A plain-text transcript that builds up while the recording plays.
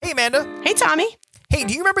Hey, Amanda. Hey, Tommy. Hey,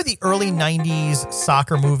 do you remember the early 90s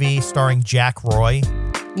soccer movie starring Jack Roy?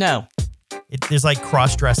 No. There's like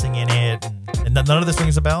cross-dressing in it, and none of this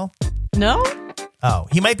rings a bell? No? Oh,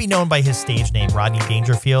 he might be known by his stage name, Rodney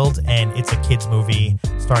Dangerfield, and it's a kid's movie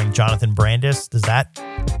starring Jonathan Brandis. Does that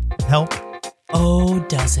help? Oh,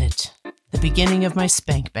 does it? The beginning of my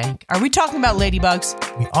spank bank. Are we talking about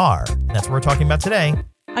Ladybugs? We are, and that's what we're talking about today.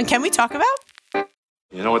 And can we talk about?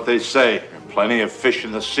 You know what they say, plenty of fish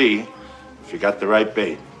in the sea if you got the right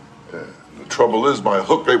bait. Yeah, the trouble is my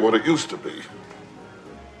hook ain't what it used to be.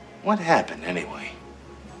 What happened anyway?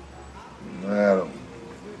 I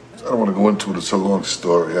don't want to go into it. It's a long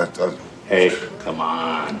story. Hey, come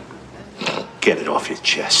on. Get it off your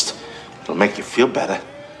chest. It'll make you feel better.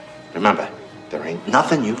 Remember, there ain't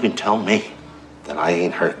nothing you can tell me that I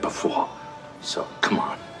ain't heard before. So, come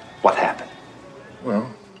on. What happened?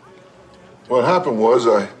 Well, what happened was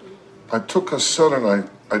I took her son and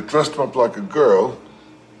I dressed him up like a girl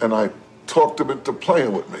and I talked him into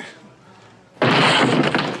playing with me.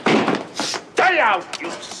 Stay out, you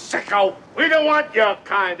sicko! We don't want your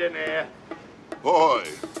kind in here. Boy,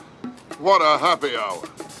 what a happy hour.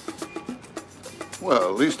 Well,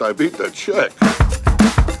 at least I beat the check.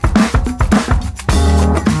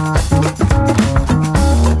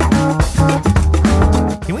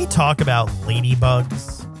 Can we talk about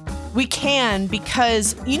Ladybugs? We can,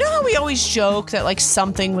 because you know how we always joke that like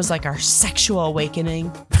something was like our sexual awakening?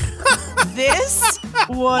 This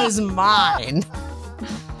was mine.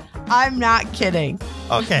 I'm not kidding.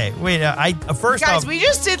 Okay, wait. Guys, we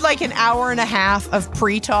just did like an hour and a half of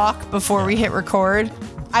pre-talk before we hit record.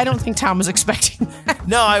 I don't think Tom was expecting that.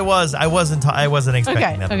 No, I wasn't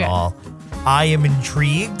expecting that at all. I am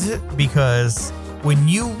intrigued because when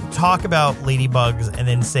you talk about Ladybugs and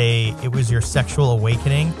then say it was your sexual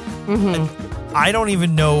awakening, I don't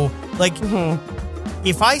even know. Like,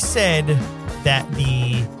 if I said that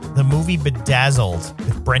the movie Bedazzled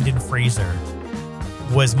with Brendan Fraser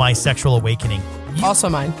was my sexual awakening. Also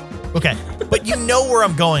mine. Okay. But you know where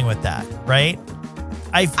I'm going with that, right?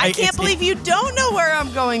 I can't believe you don't know where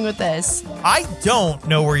I'm going with this. I don't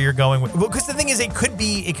know where you're going with, because the thing is, it could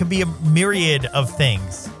be a myriad of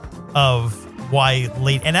things of why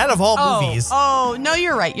late, and out of all movies. Oh, no,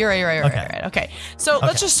 you're right. You're right. Okay. So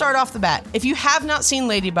let's just start off the bat. If you have not seen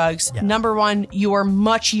Ladybugs, number one, you are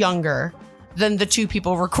much younger than the two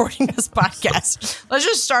people recording this podcast. Let's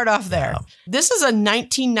just start off there. Yeah. This is a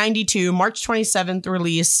 1992, March 27th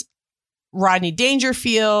release. Rodney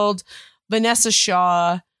Dangerfield, Vanessa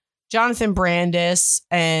Shaw, Jonathan Brandis,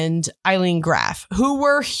 and Eileen Graff, who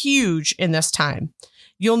were huge in this time.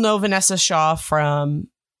 You'll know Vanessa Shaw from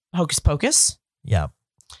Hocus Pocus. Yeah.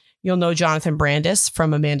 You'll know Jonathan Brandis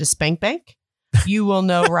from Amanda Spankbank. You will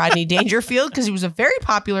know Rodney Dangerfield because he was a very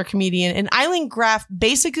popular comedian. And Eileen Graff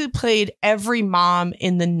basically played every mom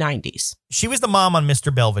in the 90s. She was the mom on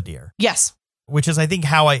Mr. Belvedere. Yes. Which is, I think,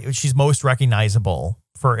 she's most recognizable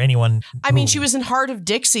for anyone. I mean, she was in Heart of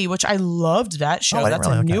Dixie, which I loved that show. That's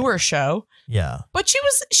a newer show. Yeah. But she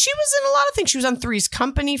was in a lot of things. She was on Three's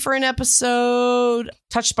Company for an episode.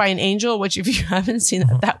 Touched by an Angel, which if you haven't seen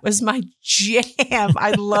that was my jam.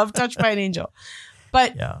 I love Touched by an Angel.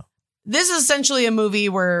 But this is essentially a movie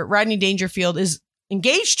where Rodney Dangerfield is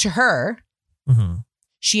engaged to her. Mm-hmm.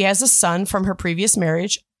 She has a son from her previous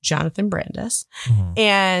marriage, Jonathan Brandis. Mm-hmm.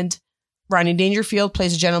 And Rodney Dangerfield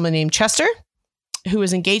plays a gentleman named Chester, who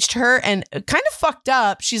is engaged to her and kind of fucked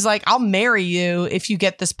up. She's like, I'll marry you if you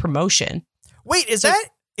get this promotion. Wait, is that?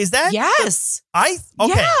 Yes.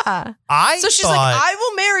 Yeah. So she's like, I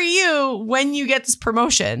will marry you when you get this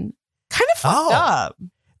promotion. Kind of fucked up.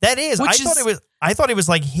 That is. I thought it was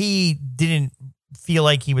like he didn't feel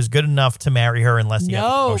like he was good enough to marry her unless he got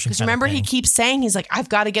the promotion. Because remember, he keeps saying, he's like, I've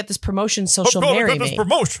got to get this promotion so she'll marry me.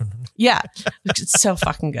 Promotion. Yeah. It's so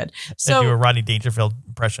fucking good. So I do a Rodney Dangerfield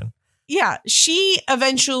impression. Yeah. He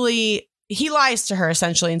lies to her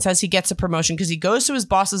essentially and says he gets a promotion because he goes to his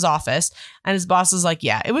boss's office and his boss is like,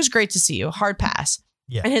 yeah, it was great to see you. Hard pass.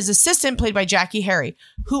 Yeah. And his assistant, played by Jackie Harry,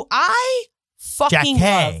 who I fucking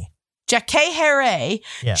love. Jackie Harry.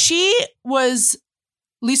 Yeah. She was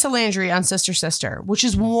Lisa Landry on Sister Sister, which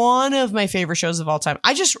is one of my favorite shows of all time.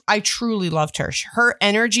 I truly loved her. Her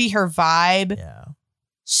energy, her vibe. Yeah.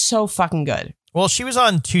 So fucking good. Well, she was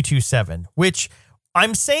on 227, which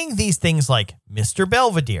I'm saying these things like Mr.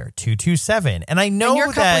 Belvedere, 227. And I know and you're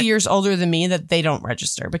a couple years older than me that they don't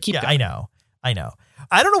register, but keep going. I know. I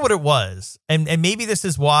don't know what it was. And maybe this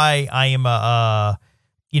is why I am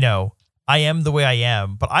I am the way I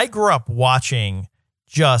am, but I grew up watching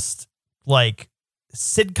just like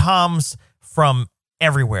sitcoms from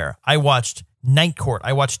everywhere. I watched Night Court.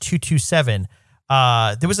 I watched 227.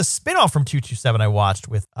 there was a spinoff from 227 I watched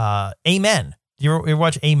with Amen. Do you ever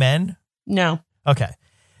watch Amen? No. Okay.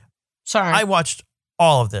 Sorry. I watched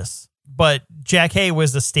all of this, but Jackée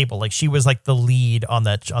was the staple. Like she was like the lead on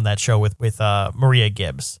that show with Maria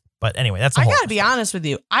Gibbs. But anyway, that's I gotta be honest with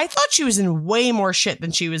you. I thought she was in way more shit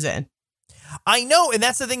than she was in. I know, and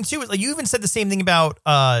that's the thing too. Like you even said the same thing about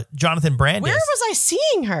Jonathan Brandis. Where was I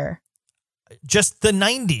seeing her? Just the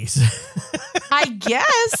 90s. I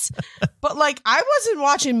guess. But like I wasn't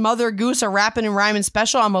watching Mother Goose, a rapping and rhyming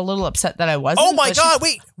special. I'm a little upset that I wasn't. Oh my God.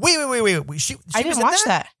 Wait. She I didn't watch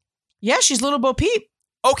that. Yeah, she's Little Bo Peep.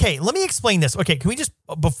 Okay, let me explain this. Okay, can we just,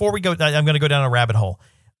 before we go, I'm going to go down a rabbit hole.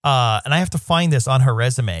 And I have to find this on her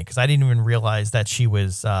resume because I didn't even realize that she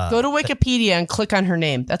was. Go to Wikipedia and click on her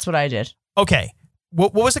name. That's what I did. Okay.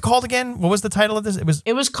 What was it called again? What was the title of this?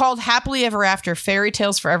 It was called Happily Ever After, Fairy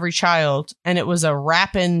Tales for Every Child. And it was a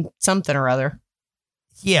rapping something or other.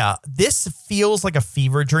 Yeah, this feels like a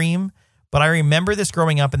fever dream, but I remember this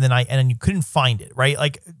growing up and then you couldn't find it, right?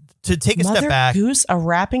 Like to take a step back. Mother Goose, a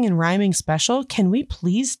rapping and rhyming special. Can we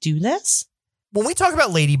please do this? When we talk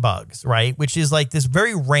about Ladybugs, right, which is like this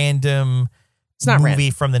very random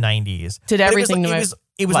movie from the 90s. Did everything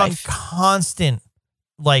it was on constant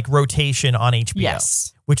like rotation on HBO.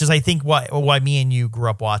 Yes. Which is I think why me and you grew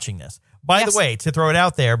up watching this. By the way, to throw it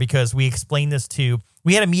out there because we explained this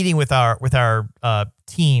we had a meeting with our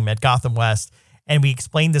team at Gotham West and we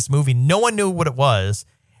explained this movie. No one knew what it was.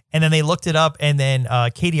 And then they looked it up, and then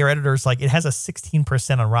Katie, our editor's like, it has a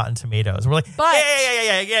 16% on Rotten Tomatoes. We're like,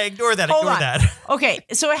 yeah, ignore that. Okay,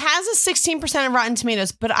 so it has a 16% on Rotten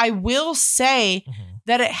Tomatoes, but I will say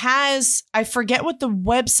that it has, I forget what the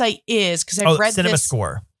website is, because I read Cinema this.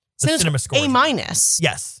 Score. Cinema Score. A-.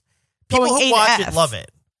 Yes. People who watch it love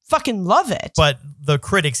it. Fucking love it. But the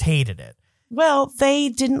critics hated it. Well, they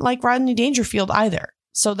didn't like Rodney Dangerfield either.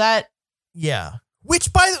 So that... Yeah.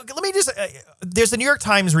 Which, by the way, let me just, there's a New York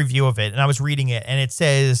Times review of it, and I was reading it, and it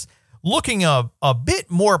says, looking a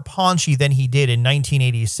bit more paunchy than he did in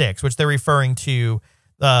 1986, which they're referring to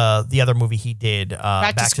the other movie he did,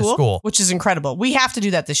 Back to School. Which is incredible. We have to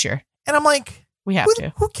do that this year. And I'm like, we have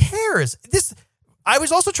to. Who cares? I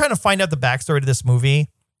was also trying to find out the backstory to this movie,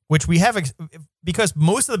 which we have, because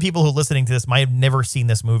most of the people who are listening to this might have never seen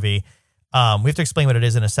this movie. We have to explain what it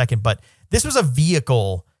is in a second, but this was a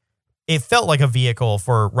vehicle. It felt like a vehicle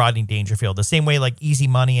for Rodney Dangerfield, the same way like Easy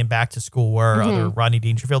Money and Back to School were other Rodney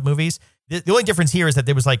Dangerfield movies. The only difference here is that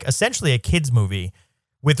there was like essentially a kid's movie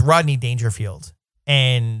with Rodney Dangerfield.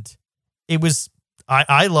 And it was,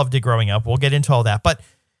 I loved it growing up. We'll get into all that. But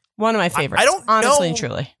one of my favorites. I don't honestly know, and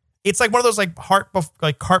truly. It's like one of those like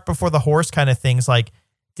cart before the horse kind of things. Like,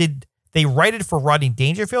 did they write it for Rodney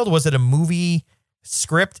Dangerfield? Was it a movie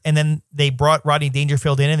script and then they brought Rodney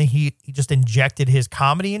Dangerfield in and then he just injected his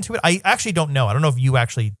comedy into it? I actually don't know. I don't know if you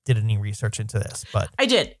actually did any research into this, but I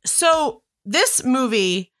did. So this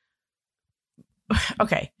movie,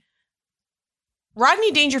 okay.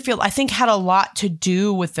 Rodney Dangerfield, I think, had a lot to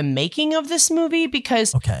do with the making of this movie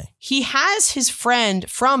because he has his friend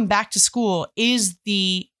from Back to School is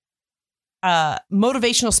the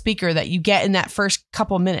motivational speaker that you get in that first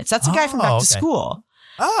couple minutes. That's a guy from Back to School.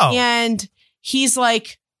 Oh. And he's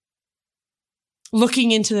like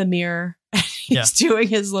looking into the mirror. He's doing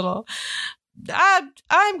his little,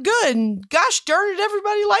 I'm good. And gosh darn it,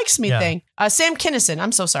 everybody likes me thing. Sam Kinison.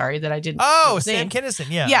 I'm so sorry that I didn't. Oh, Sam Kinison.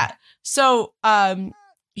 Yeah. Yeah. So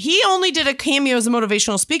he only did a cameo as a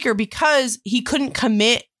motivational speaker because he couldn't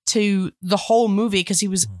commit to the whole movie because he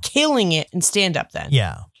was killing it in stand up then.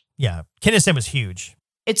 Yeah. Yeah. Kinison was huge.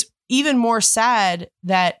 It's even more sad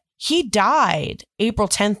that he died April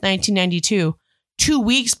 10th, 1992, 2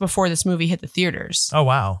 weeks before this movie hit the theaters. Oh,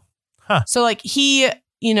 wow. Huh. So like I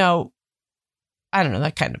don't know,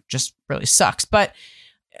 that kind of just really sucks. But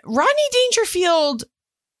Rodney Dangerfield,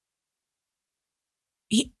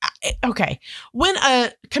 when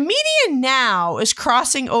a comedian now is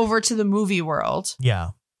crossing over to the movie world,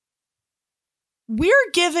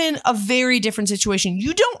 we're given a very different situation.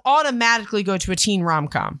 You don't automatically go to a teen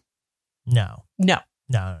rom-com. No.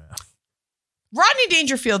 Rodney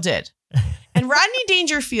Dangerfield did. And Rodney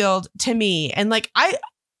Dangerfield, to me, and like, I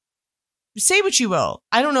say what you will,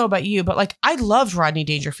 I don't know about you, but like, I loved Rodney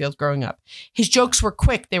Dangerfield growing up. His jokes were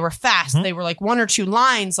quick. They were fast. They were like one or two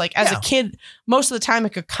lines. Like as a kid, most of the time I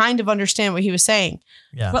could kind of understand what he was saying.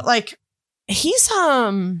 Yeah. But like, his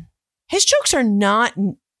jokes are not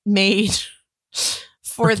made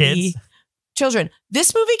for the children.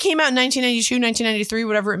 This movie came out in 1992, 1993,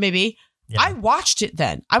 whatever it may be. Yeah. I watched it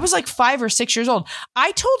then. I was like 5 or 6 years old.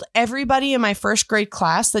 I told everybody in my first grade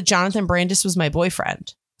class that Jonathan Brandis was my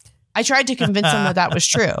boyfriend. I tried to convince them that was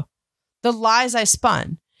true. the lies I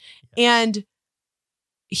spun. And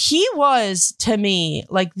he was, to me,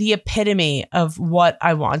 like the epitome of what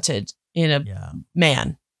I wanted in a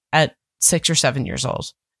man at 6 or 7 years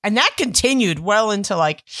old. And that continued well into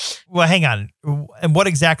like... Well, hang on. And what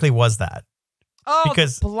exactly was that? Oh,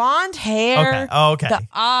 because blonde hair. Okay. The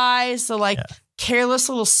eyes, the careless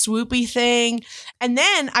little swoopy thing. And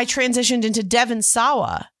then I transitioned into Devon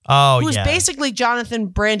Sawa. Who was basically Jonathan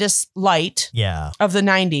Brandis light of the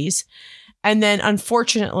 90s. And then,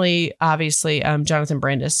 unfortunately, obviously, Jonathan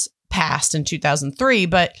Brandis passed in 2003.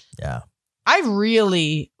 But I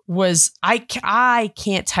really was, I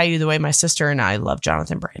can't tell you the way my sister and I love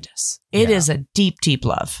Jonathan Brandis. It is a deep, deep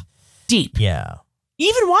love. Deep. Yeah.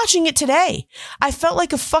 Even watching it today, I felt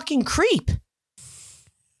like a fucking creep.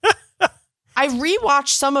 I rewatched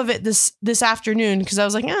some of it this afternoon because I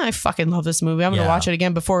was like, I fucking love this movie. I'm going to watch it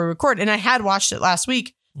again before we record. And I had watched it last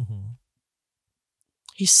week. Mm-hmm.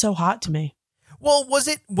 He's so hot to me. Well,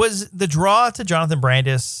 was the draw to Jonathan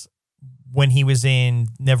Brandis when he was in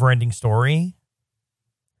Neverending Story?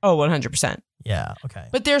 Oh, 100%. Yeah. Okay.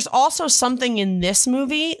 But there's also something in this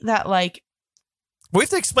movie that like... We have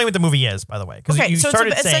to explain what the movie is, by the way. Because you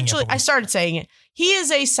started saying it. I started saying it. He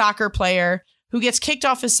is a soccer player who gets kicked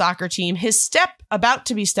off his soccer team. His about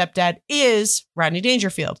to be stepdad is Rodney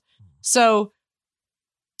Dangerfield. So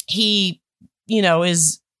he,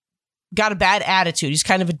 is got a bad attitude. He's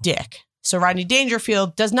kind of a dick. So Rodney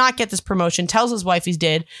Dangerfield does not get this promotion, tells his wife he's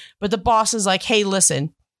dead, but the boss is like, hey,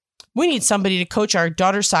 listen, we need somebody to coach our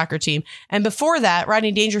daughter's soccer team. And before that,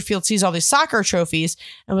 Rodney Dangerfield sees all these soccer trophies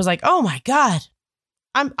and was like, oh my God,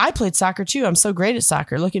 I played soccer too. I'm so great at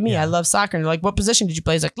soccer. Look at me. I love soccer. And they're like, what position did you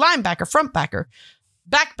play? He's like, linebacker, front backer,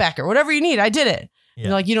 back backer, whatever you need. I did it. Yeah.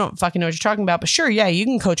 You're like, you don't fucking know what you're talking about, but sure. Yeah. You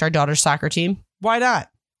can coach our daughter's soccer team. Why not?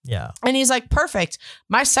 Yeah. And he's like, perfect.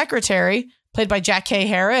 My secretary, played by Jack K.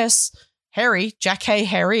 Harry.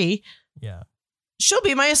 Yeah. She'll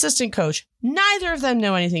be my assistant coach. Neither of them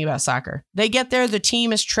know anything about soccer. They get there. The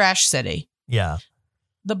team is trash city. Yeah.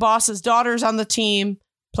 The boss's daughter's on the team,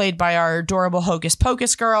 played by our adorable Hocus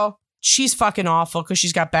Pocus girl. She's fucking awful because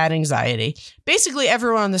she's got bad anxiety. Basically,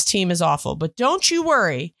 everyone on this team is awful. But don't you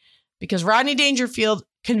worry, because Rodney Dangerfield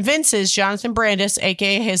convinces Jonathan Brandis,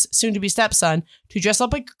 a.k.a. his soon-to-be stepson, to dress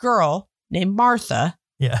up like a girl named Martha.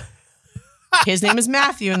 Yeah. His name is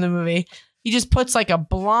Matthew in the movie. He just puts like a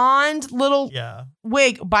blonde little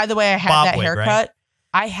wig. By the way, I had that haircut. Right?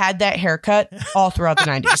 I had that haircut all throughout the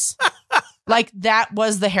 90s. Like that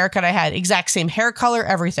was the haircut I had. Exact same hair color,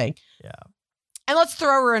 everything. Yeah. And let's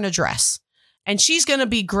throw her in a dress. And she's going to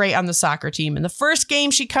be great on the soccer team. In the first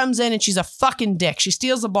game, she comes in and she's a fucking dick. She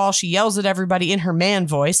steals the ball. She yells at everybody in her man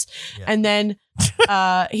voice. Yeah. And then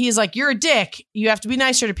he's like, you're a dick. You have to be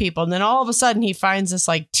nicer to people. And then all of a sudden he finds this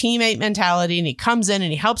like teammate mentality and he comes in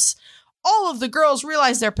and he helps all of the girls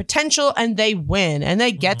realize their potential and they win and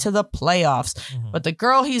they get to the playoffs. Mm-hmm. But the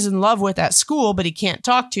girl he's in love with at school, but he can't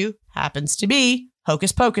talk to, happens to be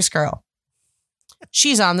Hocus Pocus girl.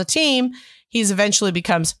 She's on the team. He's eventually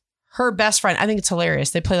becomes her best friend. I think it's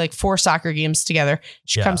hilarious. They play like 4 soccer games together.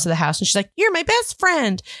 She comes to the house and she's like, you're my best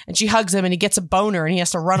friend. And she hugs him and he gets a boner and he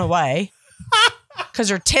has to run away because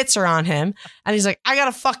her tits are on him. And he's like, I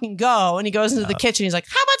gotta fucking go. And he goes into the kitchen. He's like,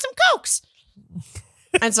 how about some Cokes?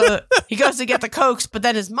 And so he goes to get the Cokes, but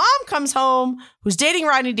then his mom comes home, who's dating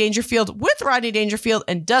Rodney Dangerfield with Rodney Dangerfield,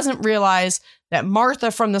 and doesn't realize that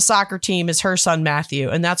Martha from the soccer team is her son, Matthew.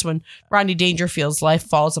 And that's when Rodney Dangerfield's life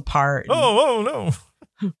falls apart. Oh,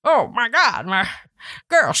 no. Oh, my God. My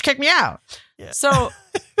girls kicked me out. Yeah. So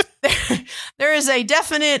there is a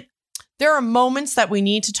definite, there are moments that we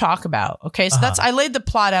need to talk about. Okay. So I laid the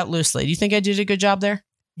plot out loosely. Do you think I did a good job there?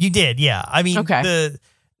 You did. Yeah. I mean,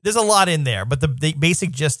 there's a lot in there, but the basic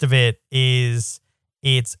gist of it is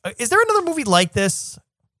is there another movie like this?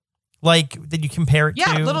 Like that you compare it to?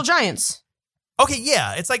 Yeah, Little Giants. Okay,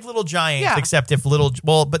 yeah. It's like Little Giants, except if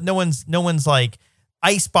but no one's like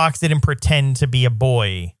Icebox didn't pretend to be a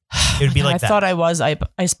boy. It would be like that. I thought I was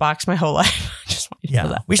Icebox my whole life. I just want you to know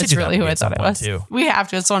that. We should That's really who I thought I was. Too. We have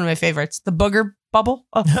to. It's one of my favorites. The Booger Bubble.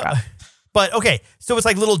 Oh, God. But okay, so it's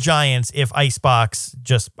like Little Giants if Icebox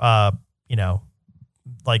just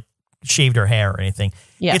like shaved her hair or anything.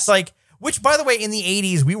 Yes. It's like, which by the way, in the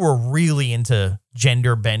 80s, we were really into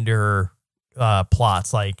gender bender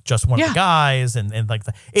plots, like just one of the guys and like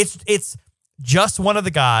it's just one of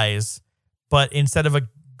the guys, but instead of a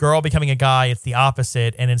girl becoming a guy, it's the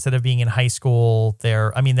opposite. And instead of being in high school,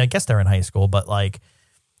 I guess they're in high school, but like,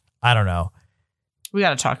 I don't know. We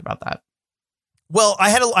got to talk about that. Well, I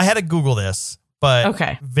had to Google this. But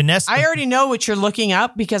okay, Vanessa, I already know what you're looking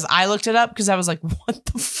up because I looked it up because I was like, what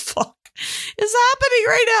the fuck? is happening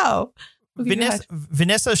right now? Okay,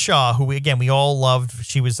 Vanessa Shaw, who we all loved.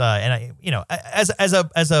 She was, as a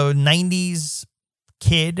 90s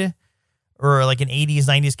kid or like an 80s,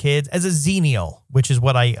 90s kid, as a xenial, which is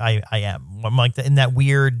what I am. I'm like in that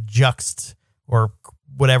weird juxt or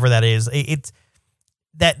whatever that is. It's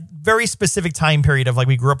that very specific time period of like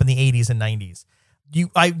we grew up in the 80s and 90s. You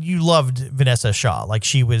loved Vanessa Shaw. Like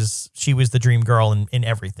she was the dream girl in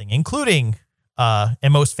everything, including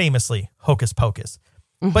and most famously Hocus Pocus.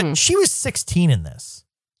 Mm-hmm. But she was 16 in this.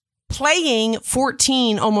 Playing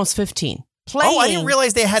 14, almost 15. Playing I didn't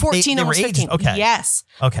realize they had 14, they were almost 15. aged. Okay. Yes.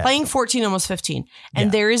 Okay. Playing 14, almost 15.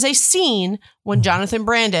 And there is a scene when Jonathan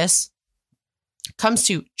Brandis comes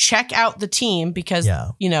to check out the team because,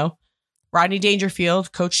 Rodney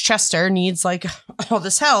Dangerfield, Coach Chester, needs like all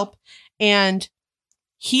this help. And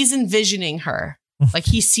he's envisioning her. Like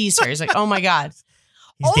he sees her. He's like, oh my God.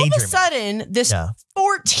 All of a sudden, this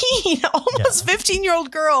 14, almost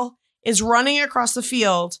 15-year-old girl is running across the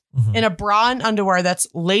field in a bra and underwear that's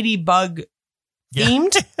Ladybug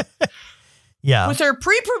themed. Yeah. With her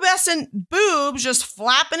prepubescent boobs just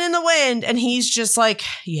flapping in the wind. And he's just like,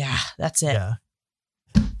 yeah, that's it. Yeah.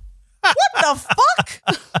 What the fuck?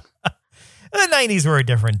 The 90s were a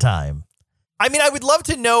different time. I mean, I would love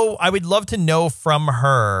to know from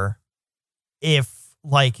her if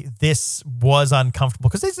like this was uncomfortable.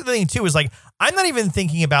 Because that's the thing too, is like, I'm not even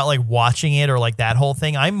thinking about like watching it or like that whole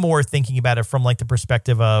thing. I'm more thinking about it from like the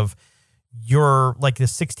perspective of you're like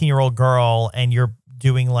this 16-year-old girl and you're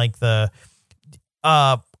doing like the,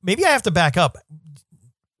 maybe I have to back up.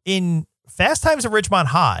 In Fast Times at Ridgemont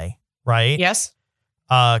High, right? Yes.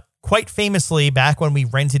 Quite famously, back when we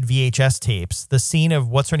rented VHS tapes, the scene of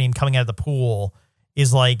what's her name coming out of the pool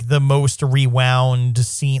is like the most rewound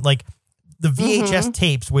scene. Like the VHS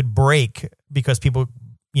tapes would break because people,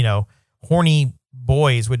 horny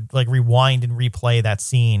boys would like rewind and replay that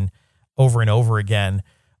scene over and over again.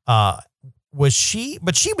 But she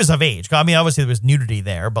was of age. I mean, obviously there was nudity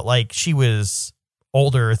there, but like she was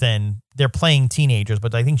older than they're playing teenagers,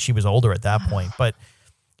 but I think she was older at that point. But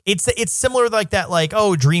it's similar like that, like,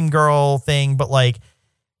 oh, dream girl thing, but like,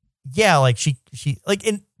 yeah, like she like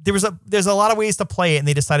in there's a lot of ways to play it, and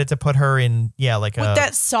they decided to put her in, like with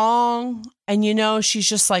that song, and she's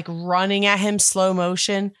just like running at him slow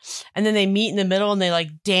motion, and then they meet in the middle and they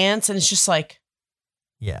like dance, and it's just like,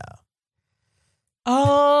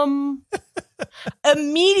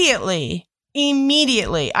 immediately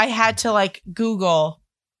I had to like Google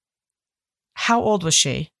how old was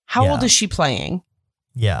she? How old is she playing?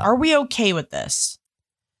 Yeah. Are we okay with this?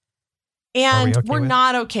 And we're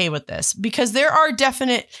not okay with this because there are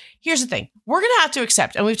here's the thing. We're going to have to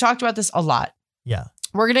accept, and we've talked about this a lot. Yeah.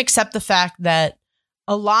 We're going to accept the fact that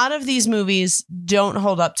a lot of these movies don't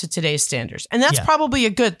hold up to today's standards. And that's probably a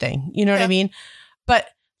good thing. You know what I mean? But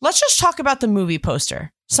let's just talk about the movie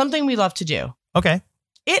poster. Something we love to do. Okay.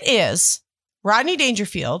 It is Rodney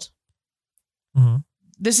Dangerfield. Mm-hmm.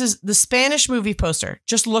 This is the Spanish movie poster.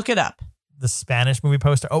 Just look it up. The Spanish movie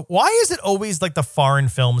poster. Oh, why is it always like the foreign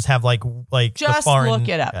films have like just the foreign, look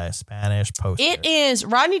it up. Spanish poster? It is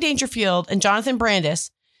Rodney Dangerfield and Jonathan Brandis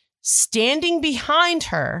standing behind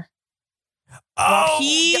her. Oh,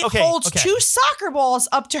 he holds two soccer balls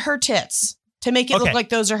up to her tits to make it look like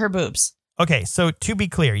those are her boobs. Okay, so to be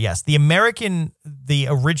clear, yes, the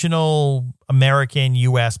original American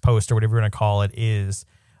U.S. poster, whatever you want to call it, is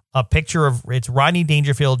a picture of it's Rodney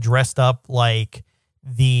Dangerfield dressed up like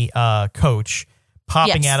the coach,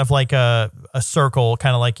 popping out of like a circle,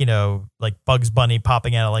 kind of like, like Bugs Bunny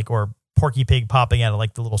popping out of like, or Porky Pig popping out of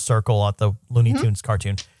like the little circle at the Looney Tunes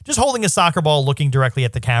cartoon, just holding a soccer ball, looking directly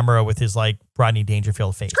at the camera with his like Rodney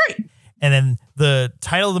Dangerfield face. It's great. And then the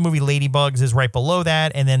title of the movie Ladybugs is right below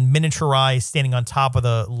that. And then miniaturized standing on top of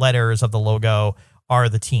the letters of the logo are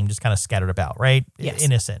the team just kind of scattered about, right? Yes.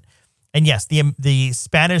 Innocent. And yes, the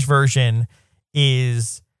Spanish version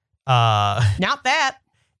is not that.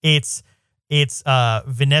 It's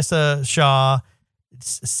Vanessa Shaw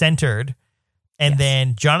centered, and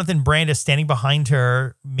then Jonathan Brandis standing behind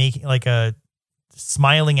her, making like a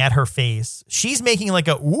smiling at her face. She's making like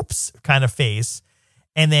a oops kind of face.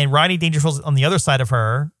 And then Rodney Dangerfield's on the other side of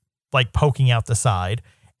her, like poking out the side.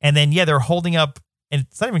 And then, they're holding up, and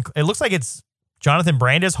it's not even, it looks like it's Jonathan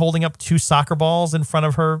Brandis holding up two soccer balls in front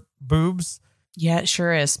of her boobs. Yeah, it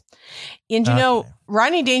sure is. And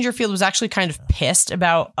Rodney Dangerfield was actually kind of pissed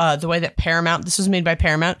about the way that Paramount, this was made by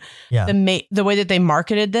Paramount, the way that they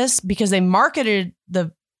marketed this, because they marketed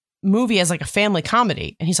the movie as like a family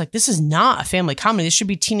comedy. And he's like, this is not a family comedy. This should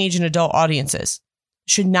be teenage and adult audiences.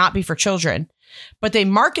 It should not be for children. But they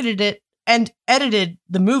marketed it and edited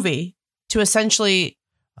the movie to essentially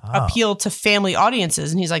appeal to family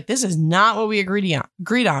audiences. And he's like, this is not what we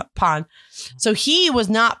agreed upon. So he was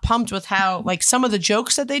not pumped with how, like, some of the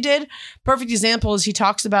jokes that they did. Perfect example is he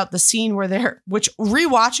talks about the scene where which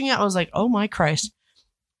rewatching it, I was like, oh my Christ.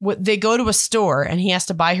 They go to a store and he has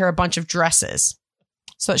to buy her a bunch of dresses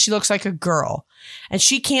so that she looks like a girl. And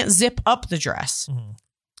she can't zip up the dress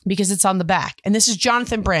because it's on the back. And this is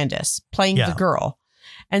Jonathan Brandis playing the girl.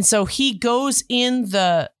 And so he goes in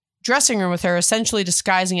the dressing room with her, essentially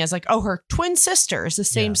disguising as like, oh, her twin sister is the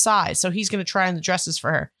same size. So he's going to try on the dresses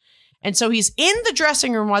for her. And so he's in the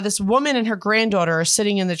dressing room while this woman and her granddaughter are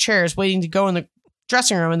sitting in the chairs waiting to go in the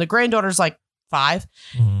dressing room. And the granddaughter's like 5.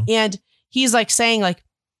 And he's like saying like,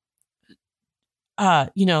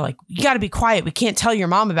 you know, like, you got to be quiet. We can't tell your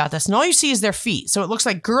mom about this. And all you see is their feet. So it looks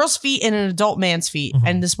like girls' feet and an adult man's feet.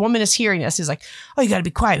 And this woman is hearing this. He's like, oh, you got to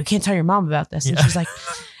be quiet. We can't tell your mom about this. And she's like,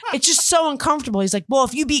 it's just so uncomfortable. He's like, well,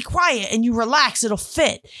 if you be quiet and you relax, it'll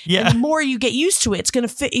fit. And the more you get used to it, it's going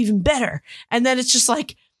to fit even better. And then it's just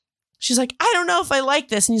like, she's like, I don't know if I like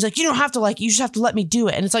this. And he's like, you don't have to like it. You just have to let me do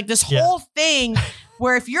it. And it's like this whole thing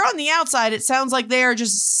where if you're on the outside, it sounds like they're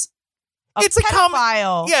just it's a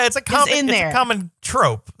common, it's a common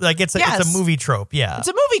trope. Like it's a movie trope. Yeah, it's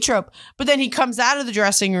a movie trope. But then he comes out of the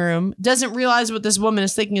dressing room, doesn't realize what this woman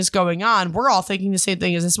is thinking is going on. We're all thinking the same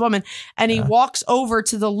thing as this woman, and he walks over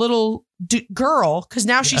to the little girl because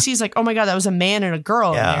now she sees like, oh my god, that was a man and a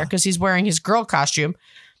girl in there because he's wearing his girl costume.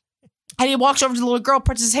 And he walks over to the little girl,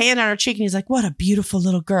 puts his hand on her cheek, and he's like, "What a beautiful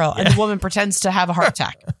little girl!" And the woman pretends to have a heart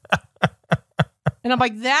attack. And I'm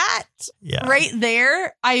like, that right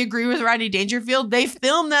there, I agree with Rodney Dangerfield. They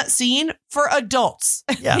filmed that scene for adults.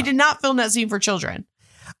 Yeah. They did not film that scene for children.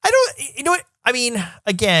 You know what? I mean,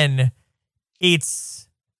 again, it's,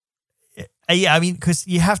 because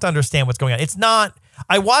you have to understand what's going on. It's not,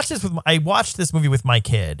 I watched this movie with my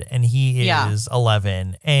kid, and he is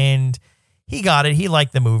 11, and he got it. He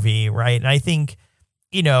liked the movie, right? And I think,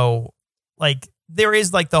 you know, like, there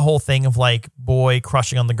is like the whole thing of like boy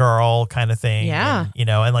crushing on the girl kind of thing. Yeah. And, you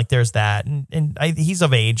know, and like there's that. And he's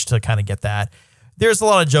of age to kind of get that. There's a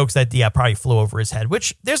lot of jokes that, probably flew over his head,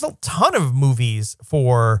 which there's a ton of movies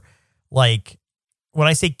for like, when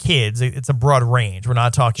I say kids, it's a broad range. We're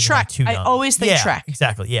not talking Shrek. Like too young. I always think Shrek.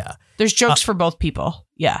 Exactly. Yeah. There's jokes for both people.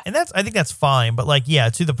 Yeah. And I think that's fine. But like,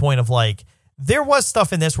 to the point of like, there was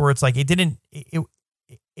stuff in this where it's like, it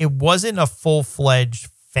wasn't a full-fledged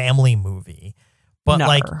family movie. But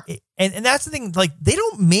like, and that's the thing, like they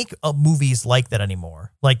don't make movies like that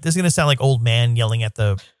anymore. Like this is going to sound like old man yelling at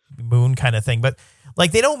the moon kind of thing. But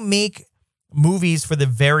like, they don't make movies for the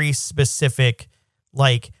very specific,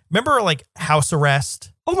 like, remember like House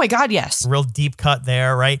Arrest? Oh my God. Yes. Real deep cut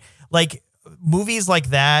there. Right. Like movies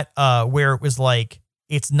like that, where it was like,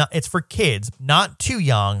 it's for kids, not too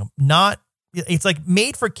young, it's like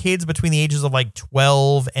made for kids between the ages of like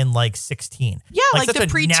 12 and like 16. Yeah, like such the a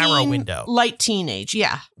preteen, narrow window. Light teenage,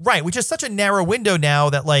 yeah. Right, which is such a narrow window now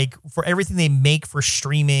that like for everything they make for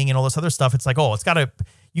streaming and all this other stuff, it's like,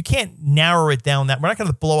 you can't narrow it down that. We're not going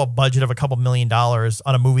to blow a budget of a couple $1 million on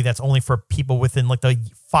a movie that's only for people within like the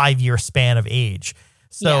 5-year span of age.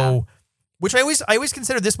 So, which I always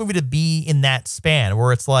consider this movie to be in that span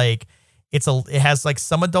where it's like, it has like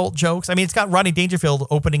some adult jokes. I mean, it's got Rodney Dangerfield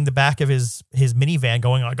opening the back of his minivan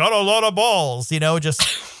going, I got a lot of balls, you know, just,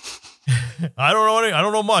 I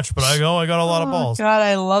don't know much, but I got a lot of balls. God,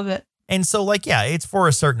 I love it. And so like, it's for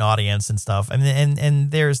a certain audience and stuff. I mean,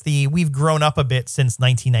 and there's we've grown up a bit since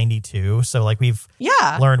 1992. So like we've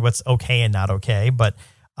learned what's okay and not okay. But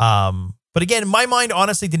again, my mind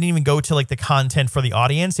honestly didn't even go to like the content for the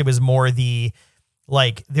audience. It was more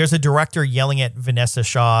like there's a director yelling at Vanessa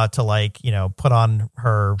Shaw to like, you know, put on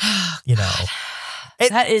her, you know.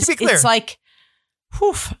 That is, to be clear, it's like,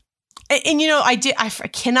 whew. And you know, I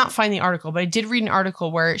cannot find the article, but I did read an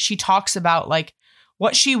article where she talks about like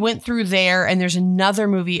what she went through there. And there's another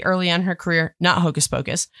movie early on in her career, not Hocus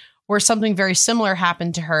Pocus, where something very similar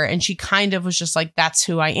happened to her. And she kind of was just like, that's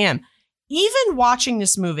who I am. Even watching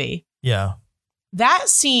this movie. Yeah. That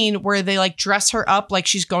scene where they like dress her up like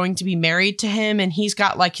she's going to be married to him and he's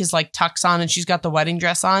got like his like tux on and she's got the wedding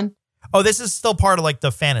dress on. Oh, this is still part of like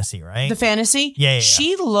the fantasy, right? The fantasy? Yeah.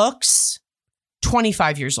 She looks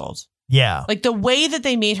 25 years old. Yeah. Like the way that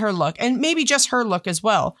they made her look, and maybe just her look as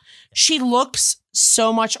well. She looks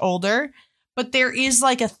so much older, but there is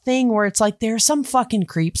like a thing where it's like there are some fucking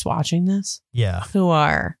creeps watching this. Yeah. Who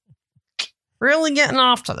are really getting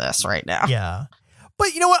off to this right now. Yeah.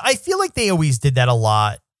 But you know what? I feel like they always did that a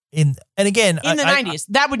lot. And again, in the 90s,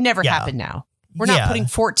 that would never happen now. We're not putting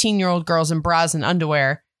 14-year-old girls in bras and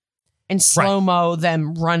underwear and slow-mo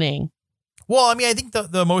them running. Well, I mean, I think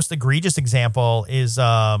the most egregious example is,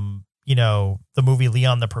 the movie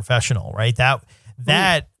Leon the Professional, right? That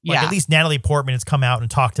at least Natalie Portman has come out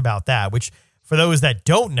and talked about that, which for those that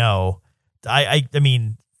don't know, I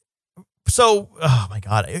mean, so, oh my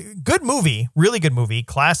God, good movie, really good movie,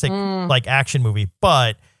 classic, like action movie,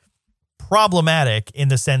 but problematic in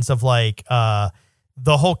the sense of like,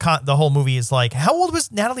 the whole movie is like, how old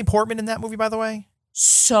was Natalie Portman in that movie, by the way?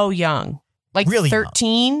 So young, like really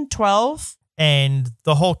 13, young. 12. And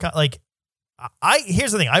the whole,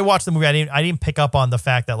 here's the thing. I watched the movie. I didn't pick up on the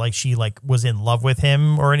fact that like she like was in love with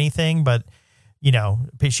him or anything, but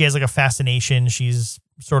she has like a fascination. She's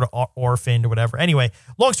sort of orphaned or whatever. Anyway,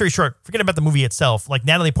 long story short, forget about the movie itself. Like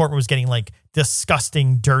Natalie Portman was getting like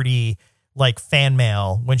disgusting, dirty, like fan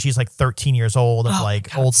mail when she's like 13 years old of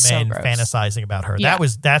old men fantasizing about her. Yeah.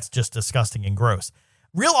 That's just disgusting and gross.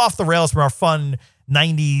 Real off the rails from our fun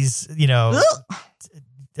 90s,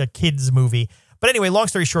 a kids movie. But anyway, long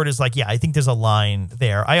story short is like, yeah, I think there's a line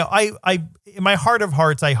there. I in my heart of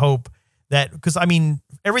hearts, I hope that, because I mean,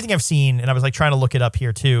 everything I've seen, and I was like trying to look it up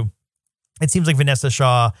here too, it seems like Vanessa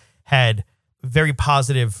Shaw had very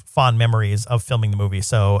positive, fond memories of filming the movie.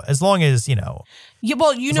 So as long as, Yeah,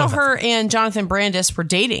 well, her and Jonathan Brandis were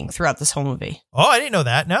dating throughout this whole movie. Oh, I didn't know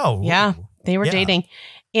that. No. Yeah, they were dating.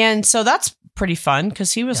 And so that's pretty fun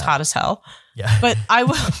because he was hot as hell. Yeah. But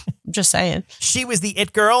I'm just saying. She was the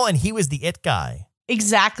it girl and he was the it guy.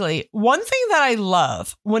 Exactly. One thing that I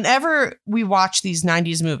love whenever we watch these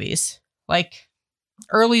 90s movies, like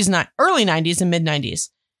early 90s and mid 90s.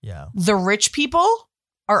 Yeah. The rich people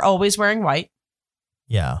are always wearing white.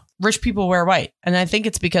 Yeah. Rich people wear white. And I think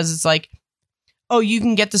it's because it's like, oh, you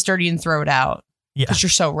can get this dirty and throw it out. Yeah. Because you're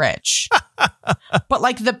so rich. But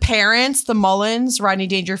like the parents, the Mullins, Rodney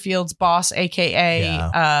Dangerfield's boss,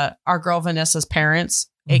 a.k.a. Our girl Vanessa's parents,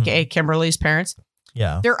 a.k.a. Kimberly's parents.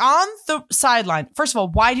 Yeah. They're on the sideline. First of all,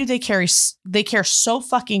 why do they care so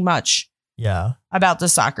fucking much about the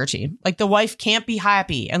soccer team? Like the wife can't be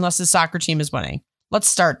happy unless the soccer team is winning. Let's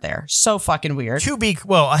start there. So fucking weird.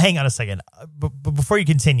 Hang on a second. But before you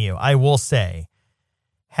continue, I will say,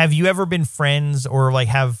 have you ever been friends or like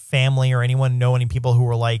have family or anyone know any people who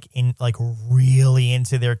were like really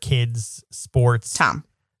into their kids' sports? Tom.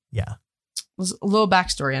 Yeah. Was a little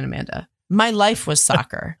backstory on Amanda. My life was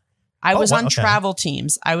soccer. I was on travel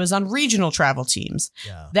teams. I was on regional travel teams.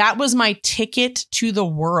 Yeah. That was my ticket to the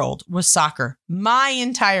world, was soccer my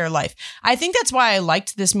entire life. I think that's why I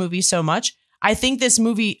liked this movie so much. I think this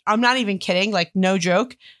movie, I'm not even kidding, like no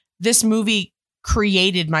joke, this movie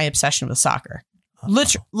created my obsession with soccer.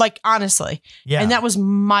 Literally, like honestly. Yeah. And that was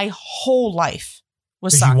my whole life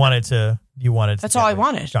was soccer. You wanted to That's all I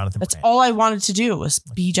wanted. That's all I wanted to do was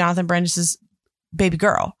be Jonathan Brandis's baby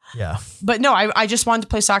girl. Yeah. But no, I just wanted to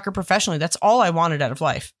play soccer professionally. That's all I wanted out of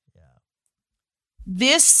life.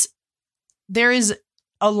 Yeah. There is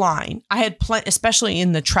a line. I had especially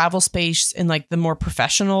in the travel space, in like the more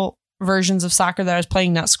professional versions of soccer that I was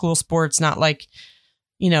playing, not school sports, not like,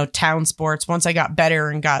 town sports. Once I got better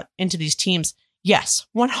and got into these teams, yes,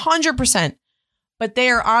 100%. But they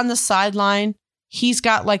are on the sideline. He's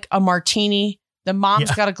got like a martini. The mom's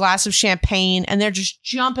got a glass of champagne and they're just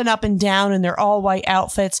jumping up and down in their all white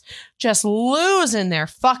outfits, just losing their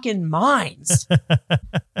fucking minds.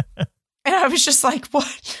 And I was just like,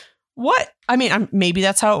 what? I mean, maybe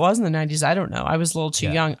that's how it was in the 90s. I don't know. I was a little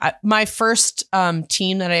too young. My first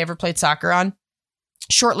team that I ever played soccer on,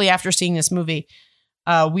 shortly after seeing this movie,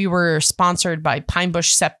 we were sponsored by Pine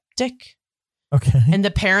Bush Septic. Okay. And the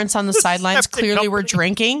parents on the sidelines clearly were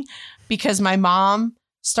drinking because my mom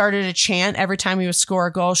started a chant every time we would score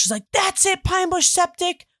a goal. She's like, that's it, Pine Bush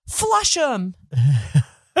Septic, flush them.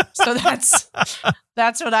 So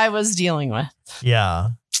that's what I was dealing with.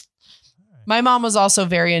 Yeah. My mom was also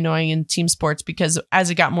very annoying in team sports because as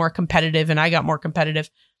it got more competitive and I got more competitive,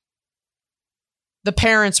 the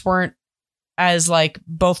parents weren't as like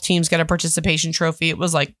both teams get a participation trophy. It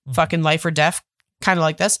was like fucking life or death, kind of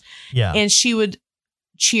like this. Yeah. And she would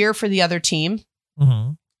cheer for the other team.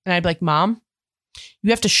 Mm-hmm. And I'd be like, Mom, you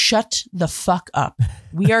have to shut the fuck up.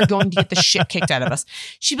 We are going to get the shit kicked out of us.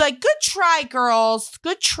 She'd be like, good try, girls.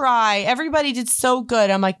 Good try. Everybody did so good.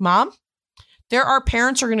 I'm like, Mom, there are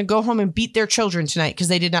parents who are going to go home and beat their children tonight because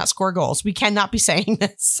they did not score goals. We cannot be saying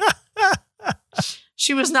this.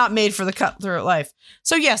 She was not made for the cutthroat life.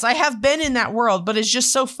 So yes, I have been in that world, but it's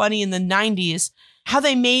just so funny in the 90s how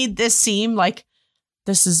they made this seem like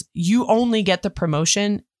you only get the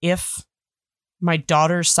promotion if my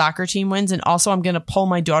daughter's soccer team wins. And also I'm going to pull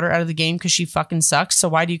my daughter out of the game because she fucking sucks. So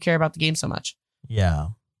why do you care about the game so much? Yeah.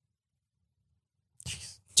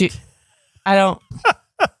 I don't.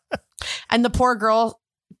 And the poor girl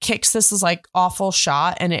kicks this like awful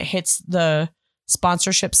shot and it hits the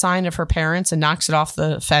sponsorship sign of her parents and knocks it off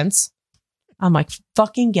the fence. I'm like,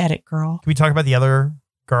 fucking get it, girl. Can we talk about the other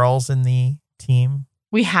girls in the team?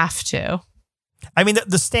 We have to. I mean,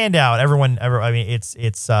 the standout,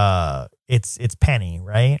 it's Penny,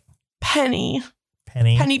 right? Penny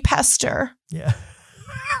Pester. Yeah.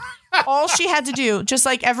 All she had to do, just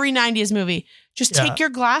like every 90s movie, just take your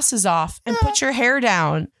glasses off and put your hair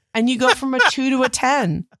down and you go from a 2 to a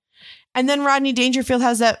 10. And then Rodney Dangerfield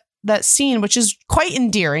has that scene, which is quite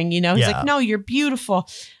endearing. You know, he's like, no, you're beautiful.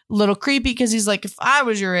 A little creepy because he's like, if I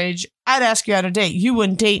was your age, I'd ask you out on a date. You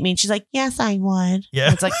wouldn't date me. And she's like, yes, I would. Yeah.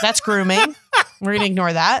 And it's like, that's grooming. We're going to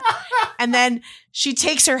ignore that. And then she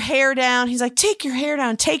takes her hair down. He's like, take your hair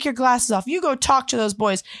down. Take your glasses off. You go talk to those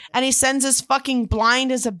boys. And he sends his fucking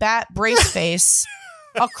blind as a bat brace face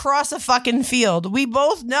across a fucking field. We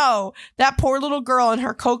both know that poor little girl in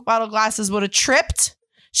her Coke bottle glasses would have tripped.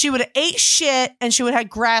 She would have ate shit and she would have had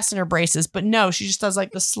grass in her braces. But no, she just does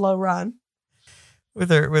like the slow run. With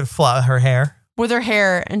her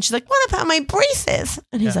hair. And she's like, what about my braces?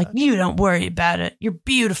 And he's like, you don't worry about it. You're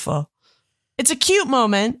beautiful. It's a cute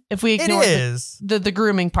moment if we ignore the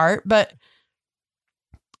grooming part. But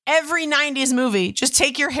every 90s movie, just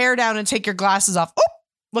take your hair down and take your glasses off. Oh,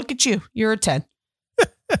 look at you. You're a 10.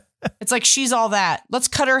 It's like she's all that. Let's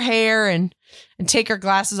cut her hair and take her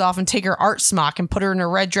glasses off and take her art smock and put her in a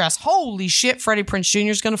red dress. Holy shit, Freddie Prinze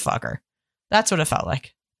Jr. is going to fuck her. That's what it felt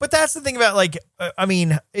like. But that's the thing about like, I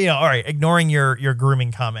mean, you know, all right, ignoring your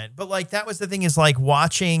grooming comment, but like that was the thing is like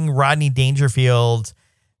watching Rodney Dangerfield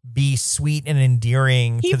be sweet and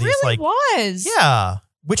endearing. He to these, really like, was. Yeah,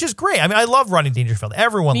 which is great. I mean, I love Rodney Dangerfield.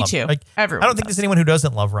 Everyone loves him. Like, everyone. I don't think there's anyone who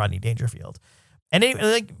doesn't love Rodney Dangerfield. And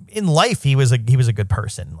like in life, he was a good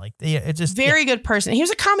person. Like it just very good person. He was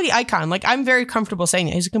a comedy icon. Like I'm very comfortable saying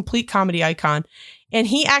it. He's a complete comedy icon, and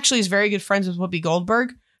he actually is very good friends with Whoopi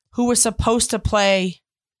Goldberg, who was supposed to play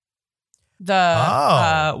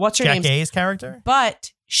the what's her name? Jack A's character,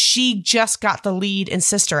 but she just got the lead in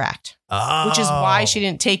Sister Act, which is why she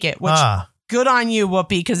didn't take it. Which good on you, Whoopi,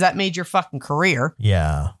 because that made your fucking career.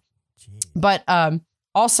 Yeah. Jeez. But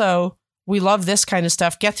also. We love this kind of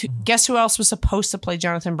stuff. Guess who else was supposed to play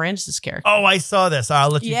Jonathan Brandis' character? Oh, I saw this.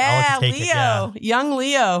 I'll let you take Leo. it. Yeah, young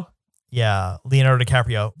Leo. Yeah, Leonardo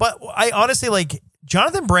DiCaprio. But I honestly like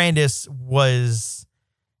Jonathan Brandis was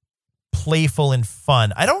playful and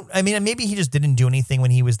fun. I mean, maybe he just didn't do anything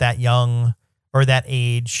when he was that young or that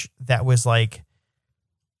age that was like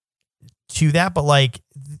to that. But like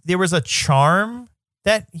there was a charm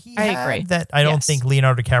that he had that I don't think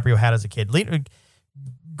Leonardo DiCaprio had as a kid.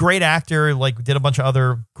 Great actor, like did a bunch of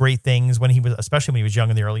other great things especially when he was young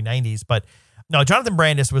in the early 90s. But no, Jonathan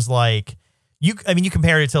Brandis was like, you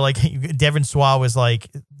compared it to like Devin Swa was like,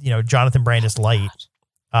 you know, Jonathan Brandis light.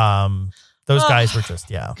 Those guys were just,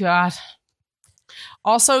 God.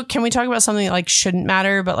 Also, can we talk about something that like shouldn't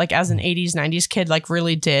matter, but like as an 80s, 90s kid, like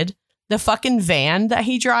really did? The fucking van that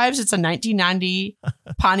he drives, it's a 1990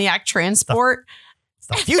 Pontiac Transport.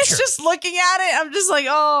 The future. It's just looking at it, I'm just like,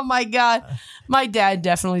 oh my God. My dad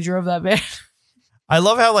definitely drove that van. I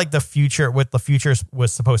love how like the future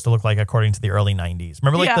was supposed to look like according to the early 90s.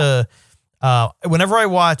 Remember like whenever I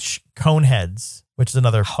watch Coneheads, which is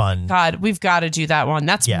another fun. God, we've got to do that one.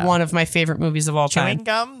 That's one of my favorite movies of all time. Chewing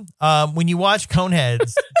gum. When you watch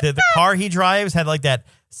Coneheads, the car he drives had like that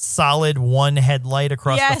solid one headlight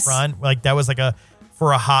across the front. Like that was like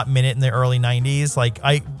for a hot minute in the early 90s.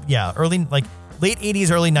 Late 80s,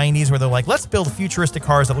 early 90s, where they're like, let's build futuristic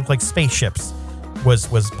cars that look like spaceships,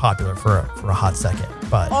 was popular for a hot second.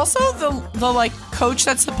 But also the like coach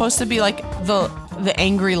that's supposed to be like the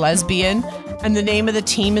angry lesbian, and the name of the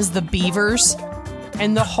team is the Beavers,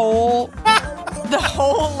 and the whole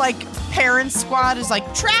like parent squad is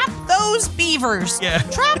like, trap those beavers,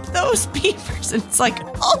 trap those beavers, and it's like,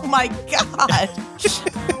 oh my God.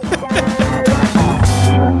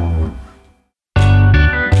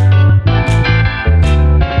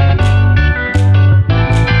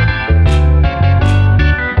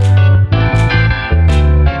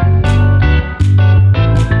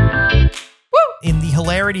 In the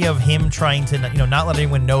hilarity of him trying to, not let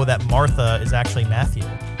anyone know that Martha is actually Matthew.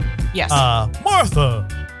 Yes. Martha.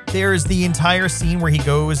 There's the entire scene where he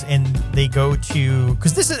goes and they go to,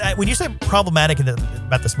 because this is, when you say problematic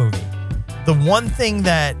about this movie, the one thing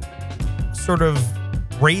that sort of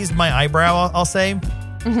raised my eyebrow, I'll say,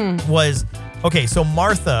 was, okay, so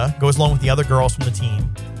Martha goes along with the other girls from the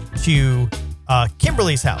team to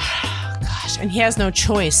Kimberly's house. Gosh, and he has no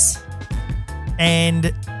choice.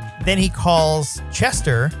 And then he calls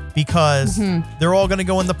Chester because they're all going to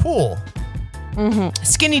go in the pool.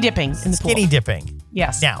 Skinny dipping in the pool. Skinny dipping.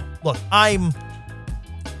 Yes. Now, look, I'm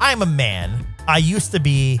a man. I used to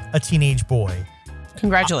be a teenage boy.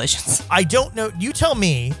 Congratulations. I don't know. You tell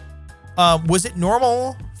me, was it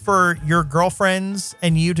normal for your girlfriends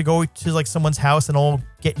and you to go to like someone's house and all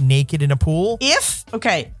get naked in a pool?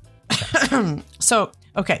 Okay. So,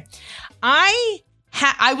 okay. I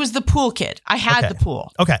was the pool kid. I had the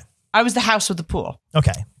pool. Okay. I was the house with the pool.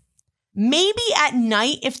 Okay. Maybe at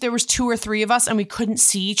night, if there was 2 or 3 of us and we couldn't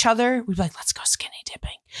see each other, we'd be like, let's go skinny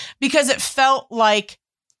dipping. Because it felt like,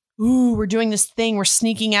 ooh, we're doing this thing. We're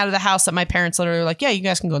sneaking out of the house that my parents literally were like, yeah, you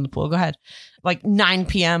guys can go in the pool. Go ahead. Like 9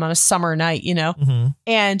 p.m. on a summer night, you know? Mm-hmm.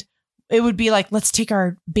 And it would be like, let's take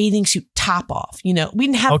our bathing suit top off. You know, we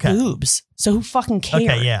didn't have boobs. So who fucking cared?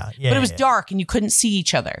 Okay, yeah. But it was dark and you couldn't see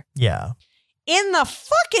each other. Yeah. In the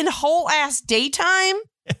fucking whole ass daytime,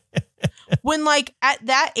 when like at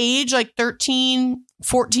that age, like 13,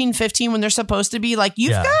 14, 15, when they're supposed to be like,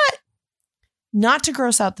 you've got, not to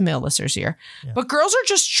gross out the male listeners here, but girls are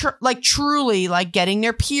just truly like getting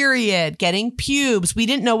their period, getting pubes. We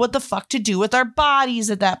didn't know what the fuck to do with our bodies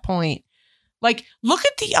at that point. Like, look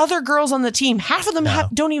at the other girls on the team. Half of them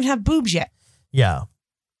don't even have boobs yet. Yeah.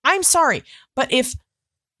 I'm sorry, but if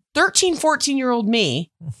 13, 14-year-old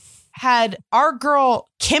me had our girl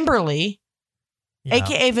Kimberly,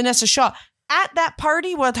 aka Vanessa Shaw, at that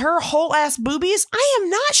party with her whole ass boobies, I am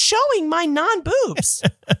not showing my non-boobs.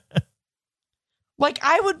 Like,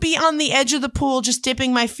 I would be on the edge of the pool just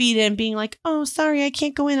dipping my feet in, being like, oh, sorry, I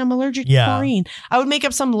can't go in. I'm allergic to chlorine. I would make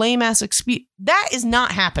up some lame ass excuse. That is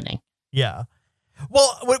not happening. Yeah.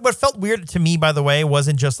 Well, what felt weird to me, by the way,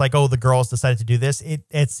 wasn't just like, oh, the girls decided to do this.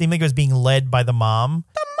 It seemed like it was being led by the mom.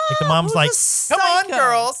 The mom's like,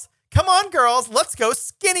 come on, girls, let's go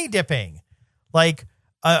skinny dipping. Like,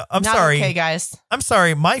 I'm not sorry. Okay, guys. I'm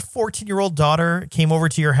sorry. My 14-year-old daughter came over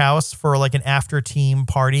to your house for like an after team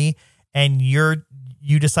party, and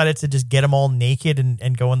you decided to just get them all naked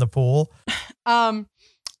and go in the pool.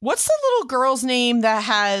 What's the little girl's name that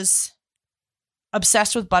has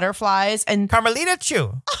obsessed with butterflies? And Carmelita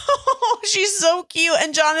Chu. Oh, she's so cute.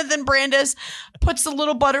 And Jonathan Brandis puts the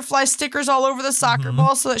little butterfly stickers all over the soccer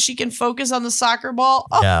ball so that she can focus on the soccer ball.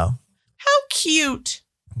 Oh, yeah. How cute.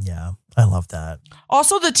 Yeah, I love that.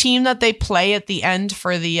 Also, the team that they play at the end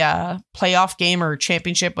for the playoff game or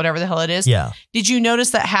championship, whatever the hell it is. Yeah. Did you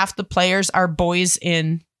notice that half the players are boys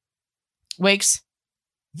in wigs?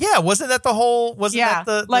 Yeah, wasn't that the whole? That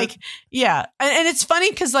the like? Yeah, and it's funny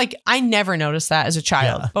because like I never noticed that as a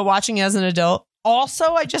child, but watching it as an adult.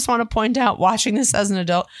 Also, I just want to point out, watching this as an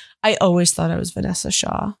adult, I always thought I was Vanessa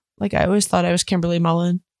Shaw. Like I always thought I was Kimberly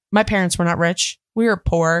Mullen. My parents were not rich; we were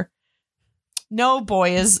poor. No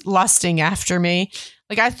boy is lusting after me.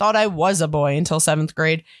 Like I thought I was a boy until 7th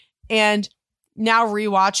grade, and now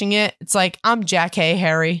rewatching it, it's like I'm Jack Hay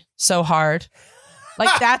Harry so hard.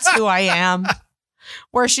 Like that's who I am.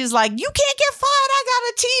 Where she's like, you can't get fired. I got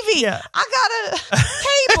a TV. Yeah. I got a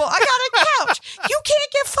table. I got a couch. You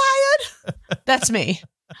can't get fired. That's me.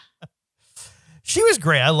 She was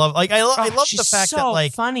great. I love the fact that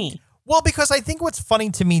like funny. Well, because I think what's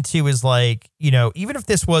funny to me too is like, you know, even if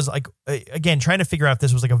this was like, again, trying to figure out if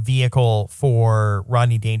this was like a vehicle for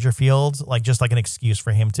Rodney Dangerfield, like just like an excuse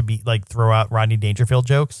for him to be like throw out Rodney Dangerfield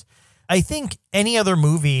jokes. I think any other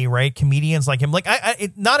movie, right? Comedians like him, like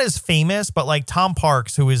not as famous, but like Tom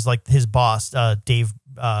Parks, who is like his boss, Dave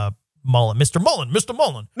Mullen, Mr. Mullen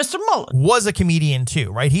was a comedian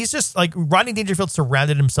too, right? He's just like Rodney Dangerfield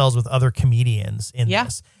surrounded himself with other comedians in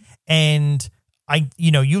this. And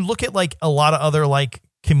you look at like a lot of other like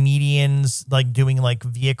comedians like doing like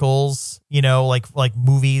vehicles, you know, like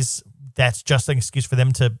movies. That's just an excuse for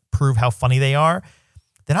them to prove how funny they are.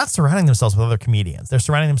 They're not surrounding themselves with other comedians. They're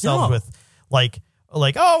surrounding themselves with like,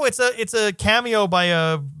 oh, it's a cameo by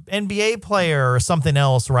a NBA player or something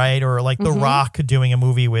else, right? Or like The Rock doing a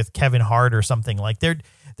movie with Kevin Hart or something. Like they're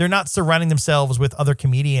not surrounding themselves with other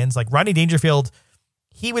comedians. Like Rodney Dangerfield,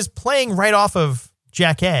 he was playing right off of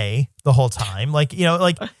Jack A the whole time. Like, you know,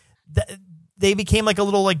 like they became like a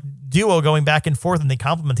little like duo going back and forth, and they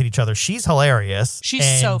complimented each other. She's hilarious.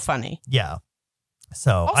 She's so funny. Yeah.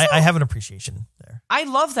 So also, I have an appreciation there. I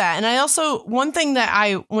love that. And I also, one thing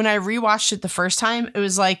that when I rewatched it the first time, it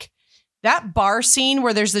was like that bar scene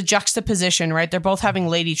where there's the juxtaposition, right? They're both having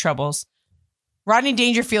lady troubles. Rodney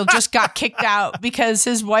Dangerfield just got kicked out because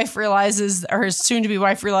his wife realizes, or his soon-to-be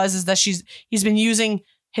wife realizes that he's been using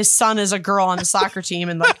his son as a girl on the soccer team.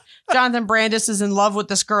 And like Jonathan Brandis is in love with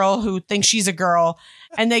this girl who thinks she's a girl,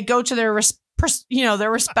 and they go to their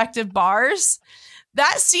respective bars.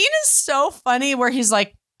 That scene is so funny where he's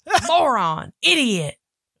like, moron, idiot.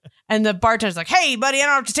 And the bartender's like, hey, buddy, I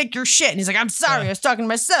don't have to take your shit. And he's like, I'm sorry. I was talking to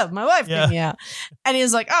myself. My wife gave me out. And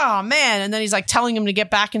he's like, oh, man. And then he's like telling him to get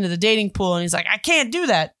back into the dating pool. And he's like, I can't do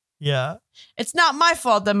that. Yeah. It's not my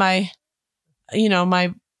fault that my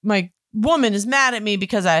woman is mad at me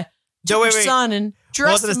because I took her son and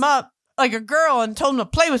dressed him up like a girl and told him to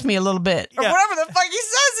play with me a little bit or whatever the fuck he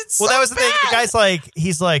says. It's that was the thing. The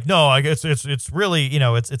guy's like, no, I guess it's really,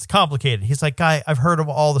 it's complicated. He's like, guy, I've heard of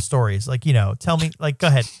all the stories. Like, tell me, like, go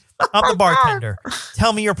ahead. I'm the bartender.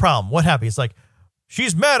 Tell me your problem. What happened? He's like,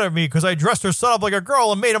 she's mad at me because I dressed her son up like a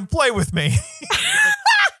girl and made him play with me.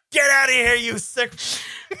 Get out of here, you sick.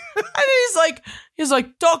 And he's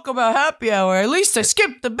like, talk about happy hour. At least I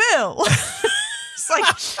skipped the bill. It's like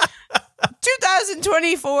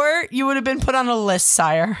 2024, you would have been put on a list,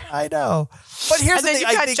 sire. I know. But here's the thing.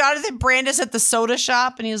 You've got Jonathan Brandis at the soda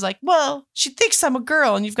shop, and he's like, well, she thinks I'm a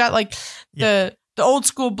girl. And you've got like the old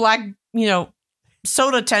school black,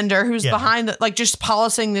 soda tender who's behind just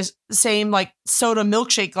polishing this same like soda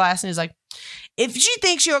milkshake glass. And he's like, if she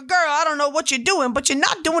thinks you're a girl, I don't know what you're doing, but you're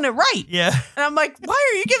not doing it right. Yeah. And I'm like,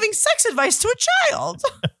 why are you giving sex advice to a child?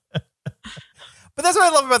 But that's what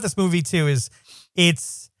I love about this movie too, is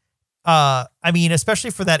it's,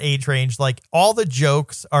 especially for that age range, like all the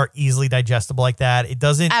jokes are easily digestible like that. It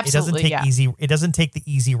doesn't take the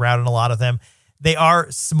easy route in a lot of them. They are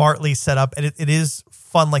smartly set up and it is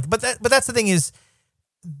fun. But that's the thing is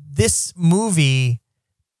this movie,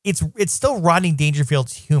 it's still Rodney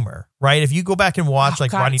Dangerfield's humor, right? If you go back and watch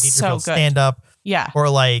Rodney Dangerfield stand up, or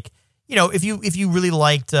like, if you really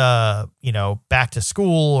liked, Back to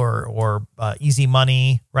School or Easy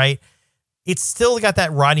Money, right? It's still got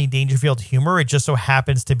that Rodney Dangerfield humor. It just so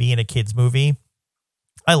happens to be in a kid's movie.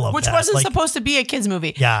 I love Which that. wasn't supposed to be a kid's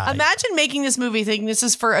movie. Yeah. Imagine making this movie thinking this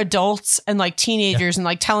is for adults and like teenagers and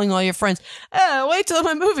like telling all your friends, wait till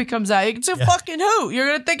my movie comes out. It's a fucking hoot. You're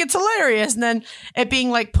going to think it's hilarious. And then it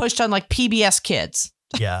being like pushed on like PBS Kids.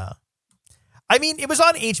 Yeah. I mean, it was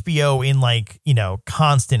on HBO in like,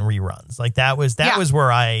 constant reruns. Like that was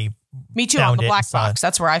where I Me too, on the black box.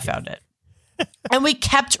 That's where I found it. And we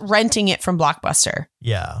kept renting it from Blockbuster.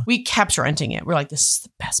 Yeah. We kept renting it. We're like, this is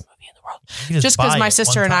the best movie in the world. Just because my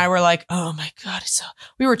sister and I were like, oh my God.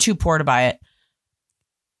 We were too poor to buy it.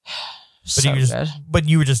 But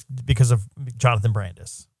you were just because of Jonathan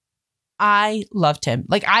Brandis. I loved him.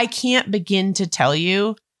 Like, I can't begin to tell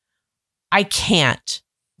you.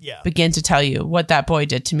 Begin to tell you what that boy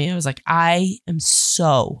did to me. I was like, I am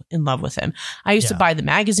so in love with him. I used to buy the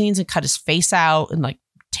magazines and cut his face out and like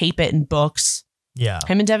tape it in books. Yeah.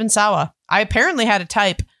 Him and Devin Sawa. I apparently had a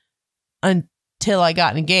type until I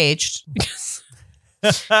got engaged.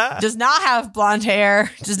 Does not have blonde hair.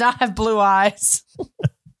 Does not have blue eyes.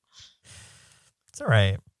 It's all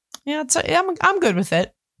right. Yeah, I'm good with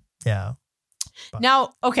it. Yeah. But.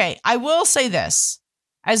 Now, okay, I will say this.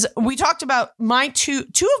 As we talked about, my two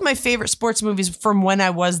of my favorite sports movies from when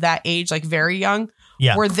I was that age, like very young,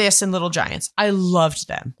 were this and Little Giants. I loved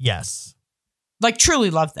them. Yes. Like truly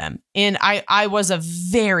loved them. And I was a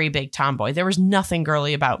very big tomboy. There was nothing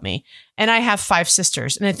girly about me. And I have 5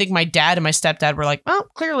 sisters. And I think my dad and my stepdad were like, well,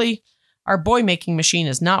 clearly our boy making machine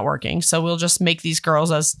is not working. So we'll just make these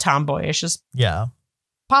girls as tomboyish as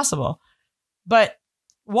possible. But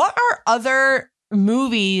what are other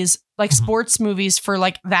movies, like sports movies for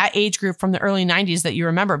like that age group from the early 90s that you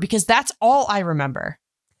remember? Because that's all I remember.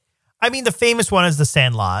 I mean, the famous one is The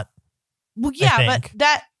Sandlot. Well, yeah, but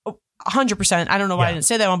that 100%. I don't know why I didn't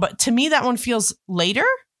say that one, but to me, that one feels later.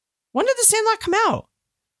 When did The Sandlot come out?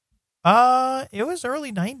 It was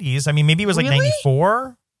early 90s. I mean, maybe it was like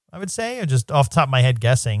 94, I would say. Or just off the top of my head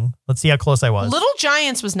guessing. Let's see how close I was. Little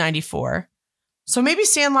Giants was 94. So maybe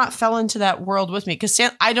Sandlot fell into that world with me. Because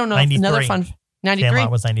I don't know. 93. Another fun 93.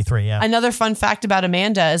 Sandlot was 93, yeah. Another fun fact about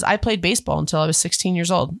Amanda is I played baseball until I was 16 years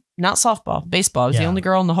old. Not softball, baseball. I was the only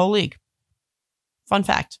girl in the whole league. Fun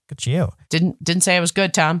fact. Good to you. Didn't say I was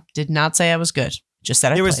good, Tom. Did not say I was good. Just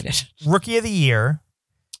said I played it. Rookie of the Year.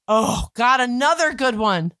 Oh, God, another good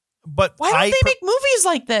one. But why don't they make movies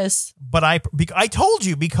like this? But I told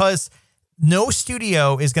you, because no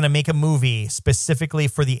studio is going to make a movie specifically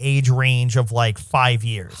for the age range of like 5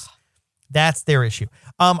 years. That's their issue.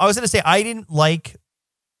 I was going to say I didn't like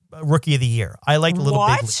Rookie of the Year. I liked Little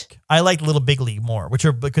Big League. I liked Little Big League more,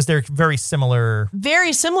 because they're very similar.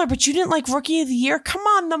 Very similar, but you didn't like Rookie of the Year? Come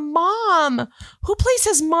on, the mom. Who plays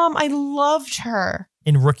his mom? I loved her.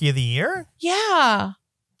 In Rookie of the Year? Yeah.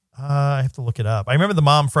 I have to look it up. I remember the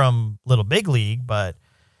mom from Little Big League, but...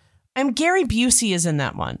 And Gary Busey is in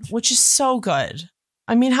that one, which is so good.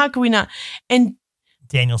 I mean, how could we not? And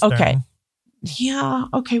Daniel Stern. Okay. Yeah.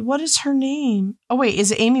 Okay. What is her name? Oh, wait.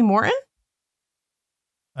 Is it Amy Morton?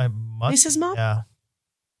 Lisa's mom? Yeah.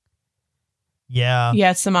 Yeah.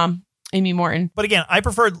 Yeah, it's the mom, Amy Morton. But again, I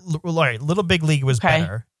preferred Little Big League was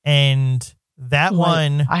better. And that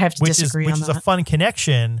one, I have to disagree which on is that. a fun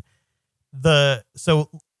connection. So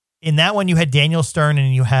in that one, you had Daniel Stern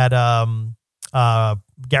and you had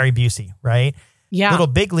Gary Busey, right? Yeah. Little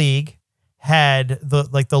Big League had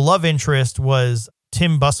the love interest was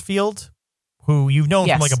Tim Busfield, who you've known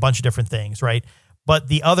from like a bunch of different things, right? But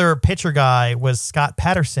the other pitcher guy was Scott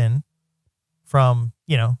Patterson from,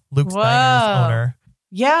 Luke Steiner's owner.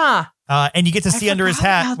 Yeah. And you get to see under his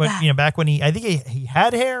hat, back when I think he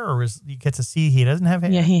had hair, or you get to see he doesn't have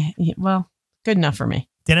hair. Yeah, well, good enough for me.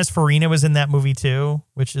 Dennis Farina was in that movie too,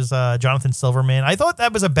 which is Jonathan Silverman. I thought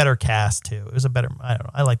that was a better cast too. It was a better, I don't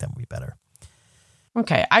know. I like that movie better.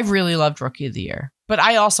 Okay. I really loved Rookie of the Year, but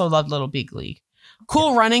I also loved Little Big League.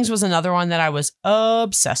 Cool Runnings was another one that I was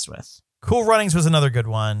obsessed with. Cool Runnings was another good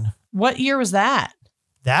one. What year was that?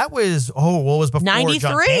 That was, what was before 93.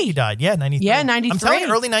 John Candy died? Yeah, 93. Yeah, 93. I'm telling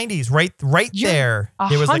you, early 90s, right there.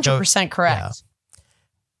 There was 100% correct. Yeah.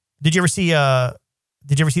 Did you ever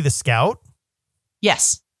see The Scout?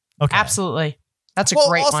 Yes. Okay. Absolutely. That's a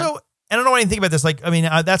great one. I don't know anything about this.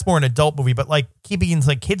 That's more an adult movie, but keeping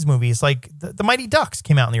into kids movies, the Mighty Ducks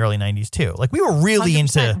came out in the early 90s too. We were really 100%.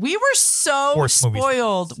 into. We were so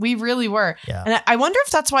spoiled. We really were. Yeah. And I wonder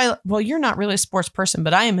if that's why. Well, you're not really a sports person,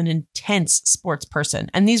 but I am an intense sports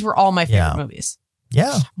person, and these were all my favorite movies.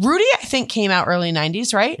 Yeah. Rudy, I think, came out early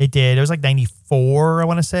 90s, right? It did. It was 94, I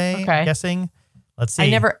want to say. Okay. I'm guessing. Let's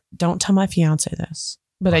see. Don't tell my fiance this,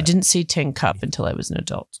 but I didn't see Tin Cup until I was an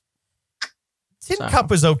adult. Tin Cup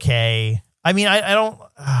was okay. I mean, I don't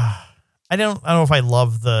know if I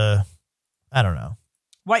love I don't know.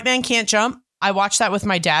 White Man Can't Jump. I watched that with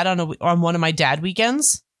my dad on one of my dad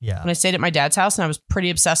weekends. Yeah. When I stayed at my dad's house, and I was pretty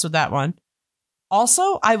obsessed with that one.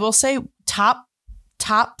 Also, I will say top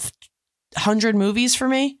 100 movies for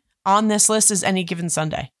me on this list is Any Given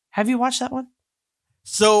Sunday. Have you watched that one?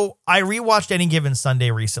 So I rewatched Any Given Sunday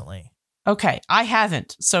recently. Okay, I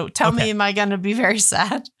haven't. So tell me, am I going to be very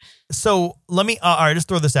sad? So let me, all right, just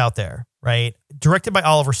throw this out there, right? Directed by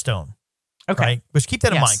Oliver Stone. Okay. Right? Which keep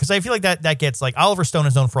that in mind, because I feel like that gets Oliver Stone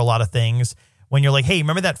is known for a lot of things. When you're hey,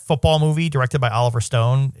 remember that football movie directed by Oliver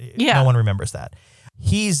Stone? Yeah. No one remembers that.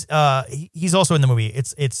 He's also in the movie.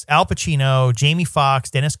 It's Al Pacino, Jamie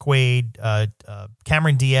Foxx, Dennis Quaid,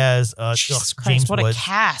 Cameron Diaz, Jesus Christ, James what Woods. a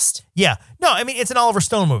cast. Yeah. No, I mean, it's an Oliver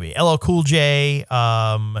Stone movie. LL Cool J,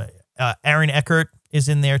 Aaron Eckhart is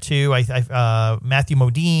in there too. Matthew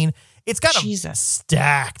Modine. It's got a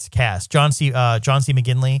stacked cast. John C.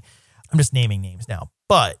 McGinley. I'm just naming names now.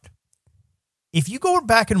 But if you go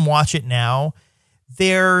back and watch it now,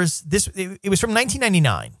 there's this. It was from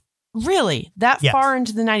 1999. Really? That far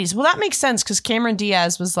into the 90s? Well, that makes sense because Cameron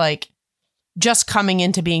Diaz was just coming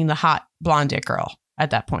into being the hot blonde girl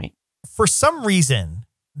at that point. For some reason,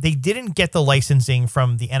 they didn't get the licensing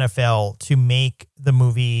from the NFL to make the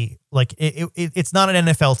movie. It's not an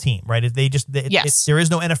NFL team, right? They just there is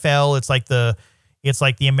no NFL. It's like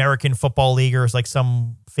the American Football League, or it's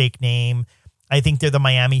some fake name. I think they're the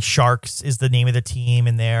Miami Sharks is the name of the team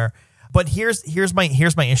in there. But here's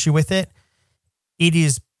my issue with it. It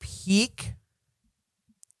is peak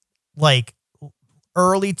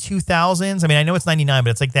early 2000s. I mean, I know it's 99,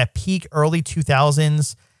 but it's that peak early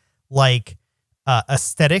 2000s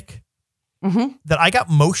aesthetic that I got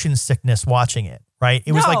motion sickness watching it. Right?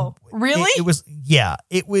 It was really? It was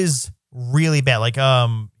it was really bad.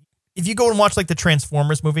 If you go and watch the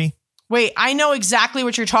Transformers movie. Wait, I know exactly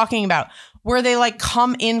what you're talking about. Where they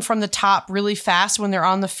come in from the top really fast when they're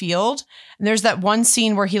on the field. And there's that one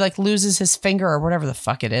scene where he loses his finger or whatever the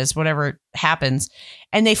fuck it is, whatever happens.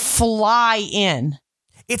 And they fly in.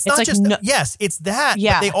 It's not just, yes, it's that.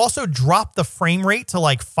 Yeah. But they also drop the frame rate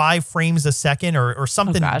to 5 frames a second or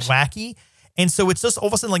something wacky. And so it's just all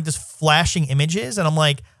of a sudden just flashing images. And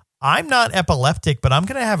I'm not epileptic, but I'm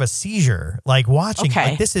going to have a seizure watching.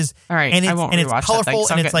 Okay. This is all right. And it's colorful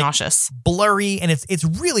and it's nauseous. Blurry and it's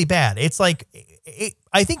really bad. It's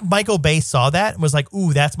I think Michael Bay saw that and was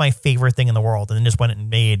ooh, that's my favorite thing in the world. And then just went and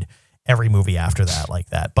made every movie after that like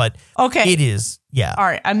that. But okay, it is. Yeah. All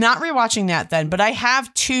right. I'm not rewatching that then, but I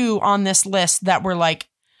have 2 on this list that were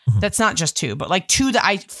that's not just 2, but 2 that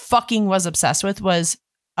I fucking was obsessed with was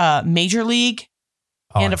Major League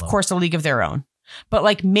and of course A League of Their Own.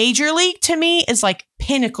 But Major League to me is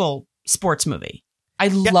pinnacle sports movie. I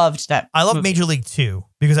loved that. I love movie. Major League 2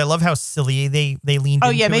 because I love how silly they leaned into it. Oh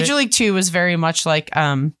yeah, Major League 2 was very much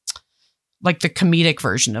the comedic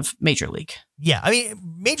version of Major League. Yeah, I mean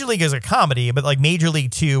Major League is a comedy, but Major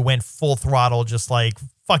League 2 went full throttle, just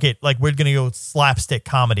fuck it, we're gonna go slapstick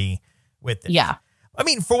comedy with it. Yeah. I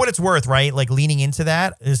mean, for what it's worth, right? Like leaning into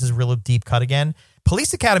that, this is a real deep cut again.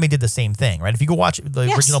 Police Academy did the same thing, right? If you go watch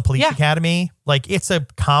the original Police Academy, like it's a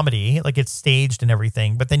comedy, like it's staged and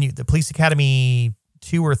everything. But then the Police Academy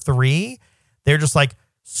 2 or 3, they're just like,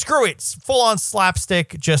 screw it, full on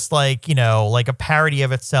slapstick, just like, you know, like a parody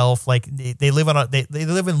of itself. Like they live on they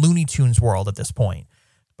live in Looney Tunes world at this point.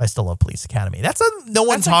 But I still love Police Academy. That's no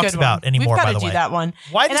one talks about anymore. We've by got the to way, do that one.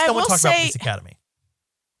 Why does no one talk about Police Academy?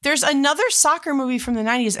 There's another soccer movie from the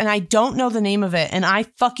 90s, and I don't know the name of it, and I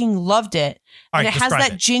fucking loved it. And it has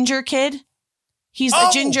that ginger kid. He's a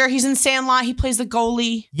ginger. He's in Sandlot. He plays the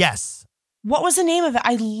goalie. Yes. What was the name of it?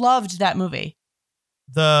 I loved that movie.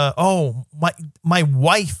 My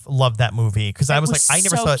wife loved that movie because I was like, I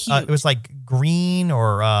never saw it. It was like Green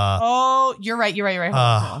or. You're right.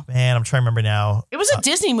 Man, I'm trying to remember now. It was a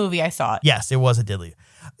Disney movie, I thought. Yes, it was a Disney.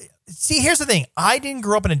 See, here's the thing. I didn't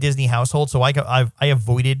grow up in a Disney household, so I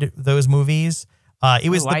avoided those movies. It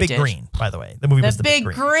was The Big Green, by the way. The movie was The Big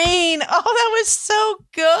Green. Oh, that was so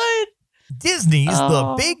good. Disney's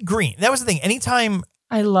The Big Green. That was the thing. Anytime.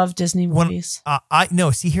 I love Disney movies.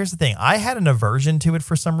 See, here's the thing. I had an aversion to it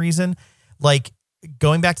for some reason. Like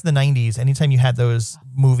going back to the 90s, anytime you had those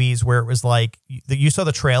movies where it was like, you saw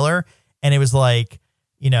the trailer and it was like,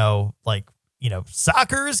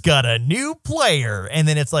 soccer's got a new player. And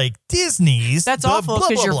then it's like Disney's. That's awful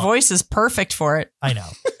because your voice is perfect for it. I know.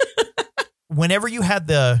 Whenever you had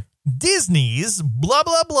the Disney's blah,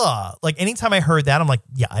 blah, blah. Like anytime I heard that, I'm like,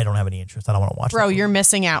 yeah, I don't have any interest. I don't want to watch it. Bro, you're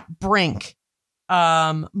missing out. Brink.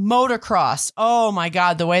 Motocross. Oh my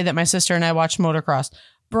God. The way that my sister and I watched Motocross.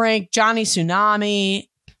 Brink, Johnny Tsunami,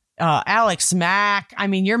 Alex Mack. I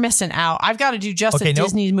mean, you're missing out. I've got to do just a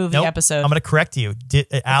Disney movie episode. I'm going to correct you.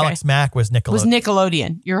 Alex Mack was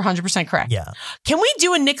Nickelodeon. You're 100% correct. Yeah. Can we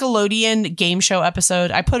do a Nickelodeon game show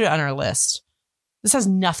episode? I put it on our list. This has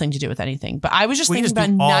nothing to do with anything, but I was just thinking about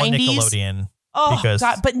 90s. Nickelodeon. Oh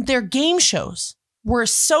God. But their game shows were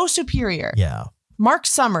so superior. Yeah. Mark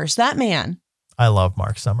Summers, that man. I love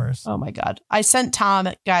Mark Summers. Oh my God. I sent Tom,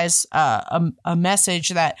 guys, a message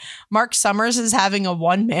that Mark Summers is having a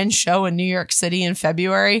one-man show in New York City in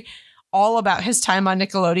February, all about his time on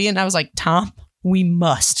Nickelodeon. I was like, Tom, we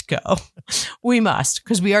must go. We must,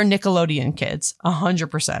 because we are Nickelodeon kids,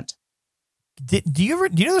 100%. Do you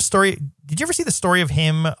know the story? Did you ever see the story of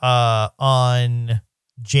him on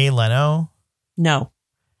Jay Leno? No.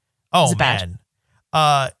 Oh, man.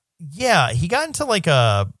 Yeah, he got into like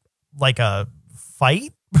a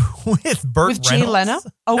fight with Burt Reynolds. Jay Leno?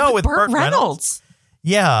 Oh, no, with Burt Reynolds.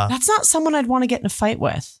 Yeah. That's not someone I'd want to get in a fight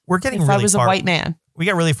with. We're getting if really I was far. A white man. We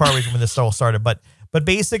got really far away from when this all started, but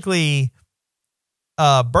basically,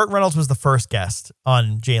 Burt Reynolds was the first guest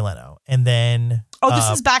on Jay Leno, and then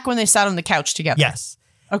this is back when they sat on the couch together. Yes.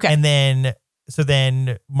 Okay. And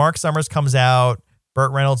then Mark Summers comes out.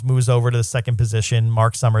 Burt Reynolds moves over to the second position.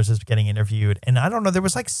 Mark Summers is getting interviewed, and I don't know. There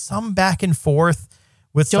was like some back and forth.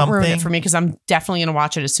 Don't ruin it for me because I'm definitely going to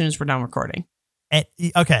watch it as soon as we're done recording. And,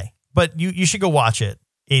 okay, but you should go watch it.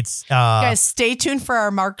 It's guys, stay tuned for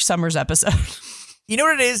our Mark Summers episode. You know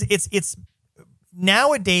what it is? It's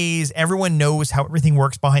nowadays everyone knows how everything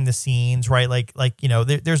works behind the scenes, right? Like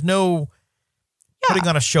there's no putting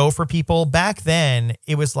on a show for people. Back then,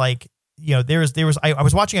 it was like there was. I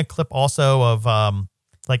was watching a clip also of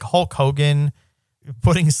like Hulk Hogan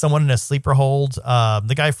putting someone in a sleeper hold,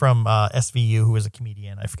 the guy from SVU who was a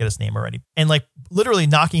comedian, I forget his name already, and like literally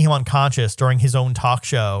knocking him unconscious during his own talk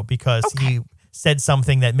show because he said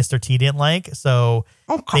something that Mr. T didn't like. So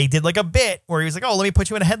they did like a bit where he was like, oh, let me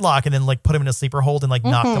put you in a headlock, and then like put him in a sleeper hold and like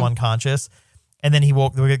knocked him unconscious. And then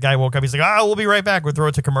the guy woke up. He's like, we'll be right back. We'll throw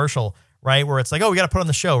it to commercial, right? Where it's like, we got to put on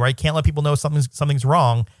the show, right? Can't let people know something's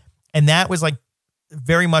wrong. And that was like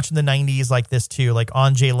very much in the 90s like this too, like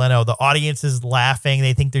on Jay Leno, the audience is laughing.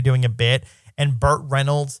 They think they're doing a bit. And Burt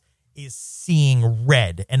Reynolds is seeing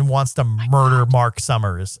red and wants to murder Mark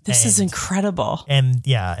Summers. This is incredible. And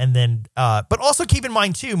then, but also keep in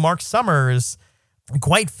mind too, Mark Summers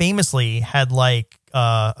quite famously had like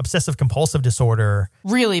obsessive compulsive disorder.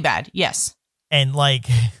 Really bad. Yes. And like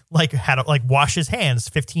had to like wash his hands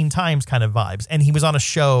 15 times kind of vibes. And he was on a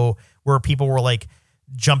show where people were like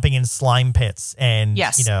jumping in slime pits and,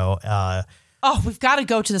 we've got to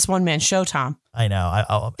go to this one man show, Tom. I know.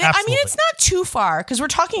 I mean, it's not too far because we're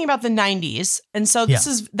talking about the 90s. And so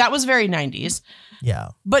that was very 90s. Yeah.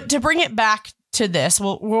 But to bring it back to this,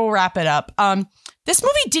 we'll wrap it up. This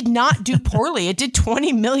movie did not do poorly. It did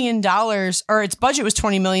 $20 million, or its budget was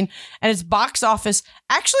 $20 million, and its box office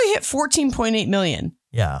actually hit $14.8 million.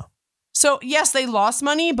 Yeah. So yes, they lost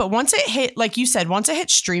money, but once it hit, like you said, once it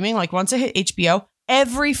hit streaming, like once it hit HBO,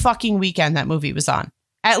 every fucking weekend that movie was on.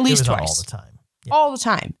 At least twice. All the time. all the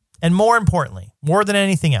time. And more importantly, more than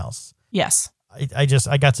anything else. Yes. I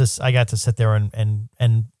got to sit there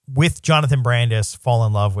and with Jonathan Brandis fall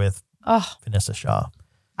in love with Vanessa Shaw.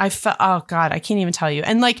 Oh God, I can't even tell you.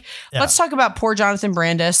 And like, let's talk about poor Jonathan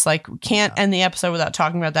Brandis. Like, we can't end the episode without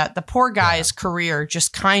talking about that. The poor guy's career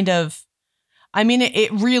just kind of, I mean,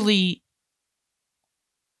 it really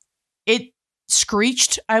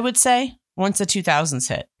screeched, I would say, once the 2000s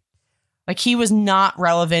hit. Like, he was not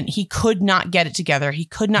relevant. He could not get it together. He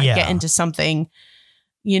could not get into something,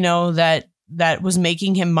 that was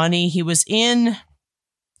making him money. He was in.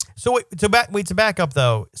 So to back up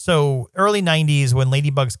though. So early 90s when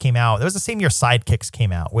Ladybugs came out, that was the same year Sidekicks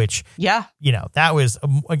came out, which that was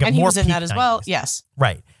like and more he was in that 90s. as well. Yes,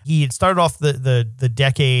 right. He had started off the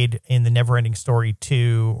decade in the Neverending Story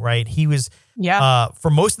 2. Right. He was for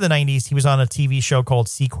most of the 90s. He was on a TV show called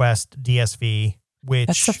Sequest DSV. Which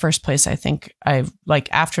that's the first place I think I like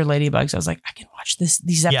after Ladybugs. I was like, I can watch this.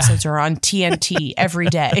 These episodes are on TNT every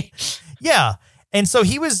day. Yeah. And so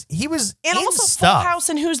he was and in also stuff. Full House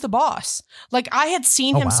and Who's the Boss. Like, I had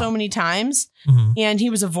seen him so many times, and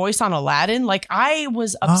he was a voice on Aladdin. Like, I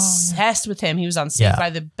was obsessed with him. He was on Saved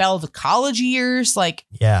by the Bell the college years. Like,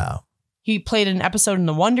 he played an episode in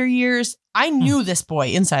the Wonder Years. I knew this boy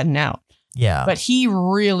inside and out. Yeah, but he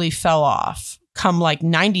really fell off. Come like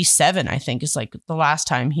 97, I think is like the last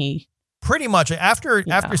time he. Pretty much after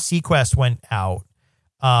Sequest went out.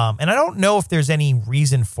 And I don't know if there's any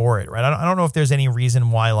reason for it, right? I don't know if there's any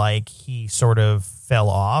reason why like he sort of fell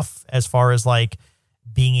off as far as like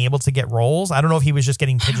being able to get roles. I don't know if he was just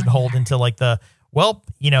getting pigeonholed into like you were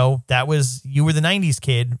the 90s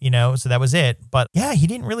kid, so that was it. But yeah, he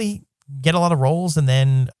didn't really get a lot of roles. And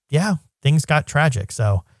then, things got tragic.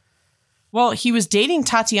 So. Well, he was dating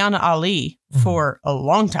Tatiana Ali for a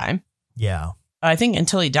long time. Yeah. I think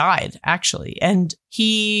until he died, actually. And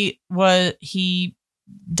he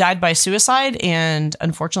died by suicide, and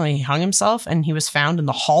unfortunately he hung himself, and he was found in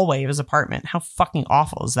the hallway of his apartment. How fucking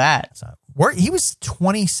awful is that? He was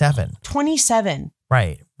 27. 27.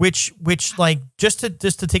 Right. Which like just to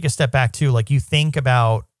take a step back too, like you think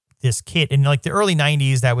about this kid in like the early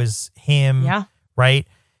 90s, that was him. Yeah. Right.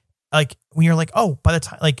 Like when you're like, oh, by the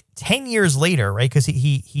time like 10 years later, right? Because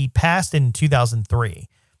he passed in 2003.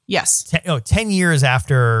 Yes. 10 years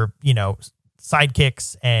after,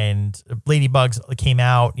 Sidekicks and Ladybugs came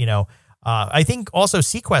out, I think also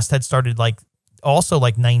Sequest had started like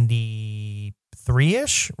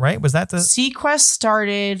 93-ish, right? Was that the Sequest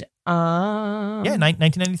started?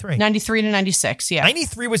 1993. 93 to 96. Yeah.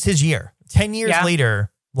 93 was his year. 10 years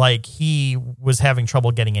later, like he was having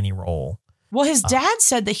trouble getting any role. Well, his dad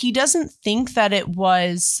said that he doesn't think that it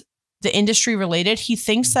was the industry related. He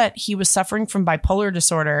thinks that he was suffering from bipolar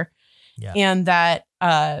disorder and that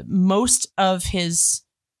most of his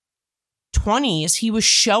 20s, he was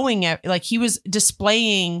showing it, like he was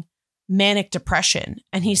displaying manic depression.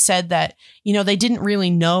 And he said that, they didn't really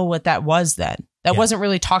know what that was then. That wasn't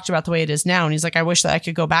really talked about the way it is now. And he's like, I wish that I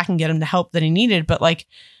could go back and get him the help that he needed. But like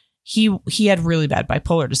he had really bad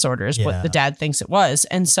bipolar disorder is what the dad thinks it was.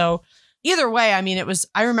 And so either way, I mean,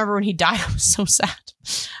 I remember when he died, I was so sad.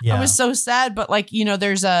 I was so sad. But like,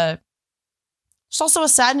 there's also a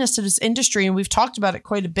sadness to this industry. And we've talked about it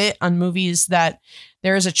quite a bit on movies that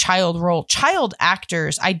there is a child role. Child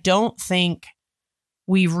actors, I don't think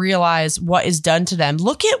we realize what is done to them.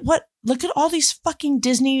 Look at all these fucking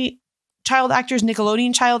Disney child actors,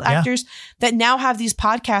 Nickelodeon child actors that now have these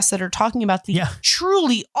podcasts that are talking about the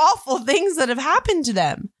truly awful things that have happened to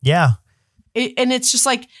them. Yeah. And it's just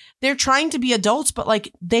like they're trying to be adults, but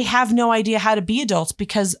like they have no idea how to be adults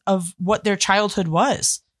because of what their childhood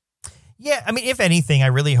was. Yeah, I mean, if anything, I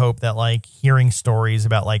really hope that like hearing stories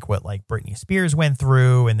about like what like Britney Spears went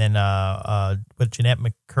through, and then what Jeanette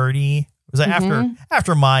McCurdy was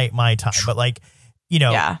after my time, but like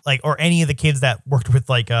like or any of the kids that worked with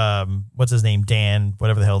like what's his name, Dan,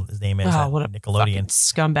 whatever the hell his name is, what a Nickelodeon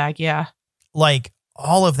scumbag, like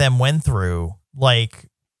all of them went through like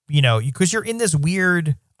because you're in this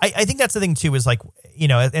weird. I think that's the thing too is like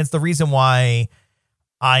it's the reason why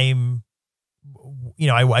I'm.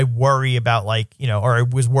 I worry about like, or I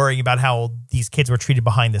was worrying about how these kids were treated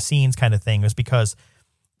behind the scenes kind of thing was because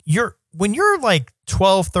when you're like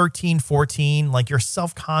 12, 13, 14, like you're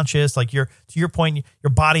self-conscious, like to your point, your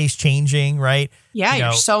body's changing, right? Yeah.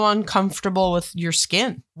 You're so uncomfortable with your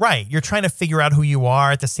skin. Right. You're trying to figure out who you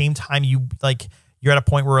are. At the same time, you're at a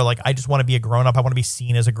point where like, I just want to be a grown up. I want to be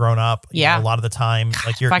seen as a grown up. Yeah. A lot of the time,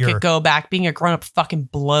 like if I could go back, being a grown up fucking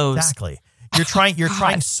blows. Exactly. You're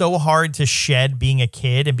trying so hard to shed being a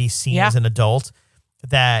kid and be seen as an adult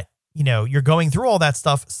that, you're going through all that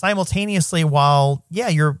stuff simultaneously while,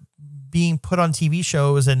 you're being put on TV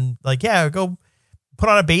shows and like, yeah, go put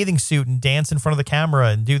on a bathing suit and dance in front of the camera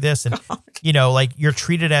and do this. And, you know, like you're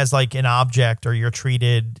treated as like an object, or you're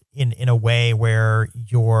treated in a way where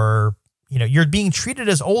you're being treated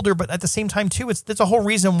as older, but at the same time too, that's a whole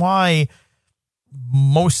reason why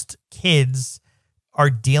most kids are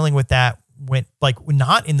dealing with that when like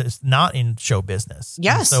not in show business.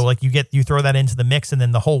 Yes. And so like you throw that into the mix and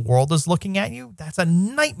then the whole world is looking at you. That's a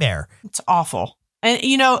nightmare. It's awful. And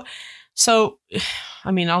you know, so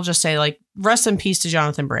I mean, I'll just say like rest in peace to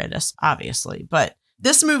Jonathan Brandis, obviously. But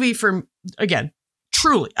this movie again,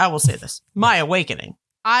 truly, I will say this, my awakening.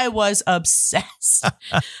 I was obsessed.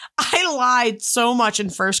 I lied so much in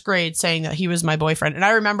first grade saying that he was my boyfriend. And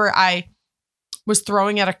I remember I was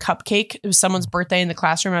throwing out a cupcake. It was someone's birthday in the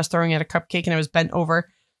classroom. I was throwing out a cupcake and I was bent over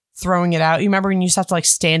throwing it out. You remember when you used to have to like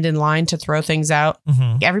stand in line to throw things out?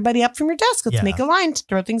 Mm-hmm. Everybody up from your desk. Let's make a line to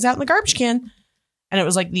throw things out in the garbage can. And it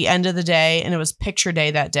was like the end of the day and it was picture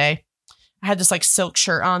day that day. I had this like silk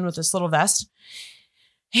shirt on with this little vest.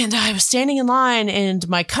 And I was standing in line and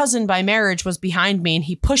my cousin by marriage was behind me and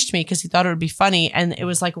he pushed me because he thought it would be funny. And it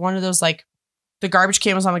was like one of those, like the garbage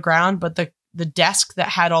can was on the ground, but the desk that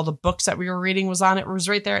had all the books that we were reading was on it. It was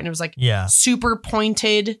right there. And it was like super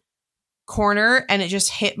pointed corner and it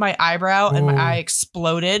just hit my eyebrow and my eye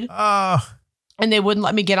exploded. And they wouldn't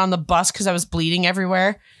let me get on the bus because I was bleeding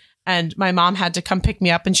everywhere. And my mom had to come pick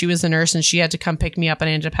me up and she was a nurse and she had to come pick me up and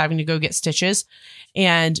I ended up having to go get stitches.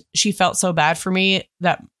 And she felt so bad for me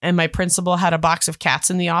and my principal had a box of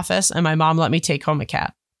cats in the office and my mom let me take home a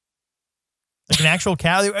cat. Like an actual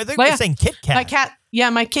cat? I think they're saying Kit Kat. My cat. Yeah,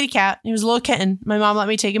 my kitty cat. He was a little kitten. My mom let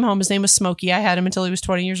me take him home. His name was Smokey. I had him until he was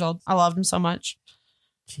 20 years old. I loved him so much.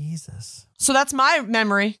 Jesus. So that's my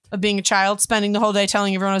memory of being a child, spending the whole day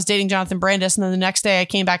telling everyone I was dating Jonathan Brandis. And then the next day I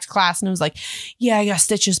came back to class and it was like, yeah, I got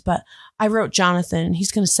stitches, but I wrote Jonathan and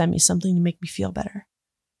he's going to send me something to make me feel better.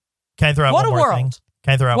 Can I throw out one more thing?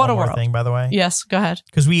 Can I throw out one more thing, by the way? Yes, go ahead.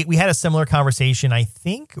 Because we had a similar conversation. I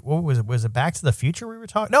think, what was it? Was it Back to the Future we were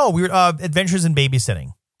talking? No, we were Adventures in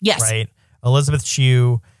Babysitting. Yes. Right? Elizabeth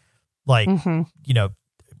Shue, like, you know,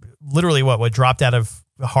 literally what dropped out of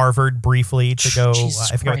Harvard briefly to go.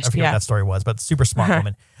 I forget what that story was, but super smart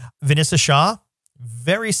woman. Vanessa Shaw,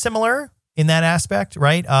 very similar in that aspect,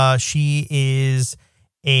 right? She is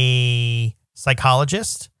a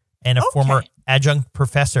psychologist and a former adjunct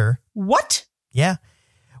professor. What? Yeah.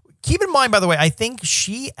 Keep in mind, by the way, I think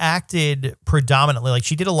she acted predominantly, like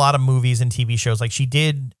she did a lot of movies and TV shows. Like she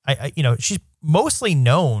did, she's mostly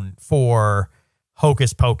known for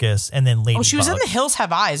Hocus Pocus and then Ladybugs. Oh, she was in The Hills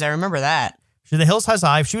Have Eyes. I remember that. She was in The Hills Has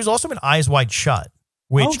Eyes. She was also in Eyes Wide Shut,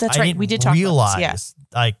 which that's I right. didn't We did talk realize, about this,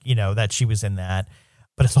 like, that she was in that.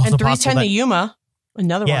 But it's also and 310 to Yuma,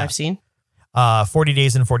 another one I've seen. 40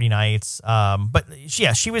 Days and 40 Nights. But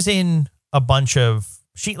she was in a bunch of,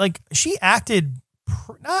 she acted,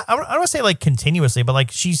 I don't want to say like continuously, but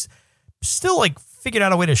like she's still like figured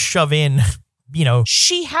out a way to shove in,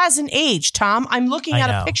 She hasn't aged, Tom. I'm looking at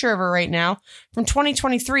a picture of her right now from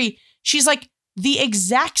 2023. She's like the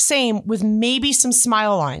exact same with maybe some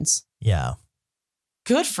smile lines. Yeah.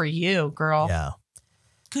 Good for you, girl. Yeah.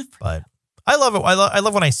 Good for you. I love it. I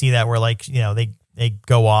love when I see that where like, they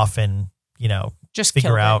go off and, just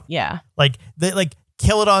figure out. Yeah. Like they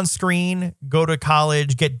kill it on screen, go to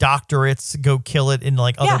college, get doctorates, go kill it in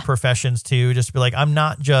like other professions too. Just be like,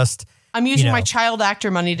 I'm using my child actor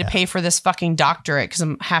money to pay for this fucking doctorate because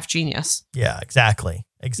I'm half genius. Yeah, exactly.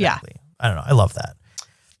 Yeah. I don't know. I love that.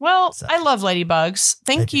 Well, I love Ladybugs.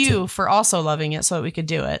 Thank you for also loving it so that we could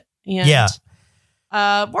do it. And,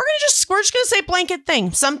 we're just gonna say blanket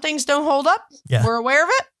thing. Some things don't hold up. Yeah. We're aware of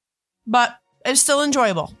it, but it's still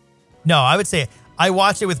enjoyable. No, I would say I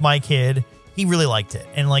watched it with my kid. He really liked it,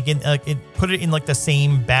 and it put it in like the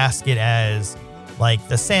same basket as like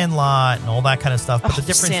The Sandlot and all that kind of stuff. But the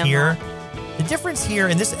difference here,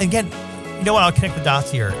 and this again, you know what? I'll connect the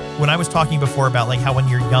dots here. When I was talking before about like how when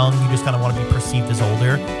you're young, you just kind of want to be perceived as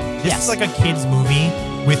older. This is like a kid's movie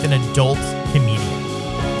with an adult comedian.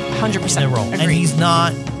 100% in the role, and he's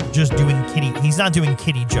not just doing He's not doing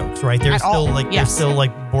kiddie jokes, right? There's still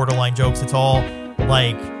like borderline jokes. It's all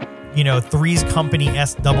like, Three's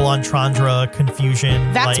Company-esque double entendre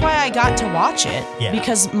confusion. That's why I got to watch it. Yeah.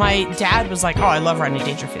 Because my dad was like, oh, I love Rodney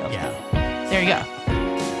Dangerfield. Yeah. There you go.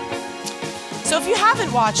 So if you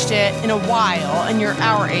haven't watched it in a while and you're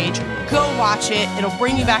our age, go watch it. It'll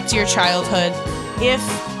bring you back to your childhood. If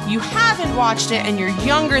you haven't watched it and you're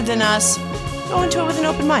younger than us, go into it with an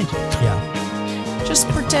open mind. Yeah. Just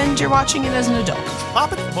pretend you're watching it as an adult. I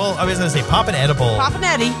was going to say pop an edible. Pop an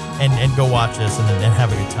Eddie. And go watch this and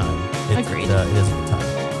have a good time. Agreed. It is a good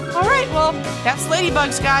time. All right. Well, that's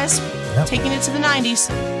Ladybugs, guys. taking it to the 90s.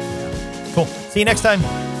 Cool. See you next time.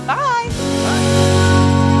 Bye.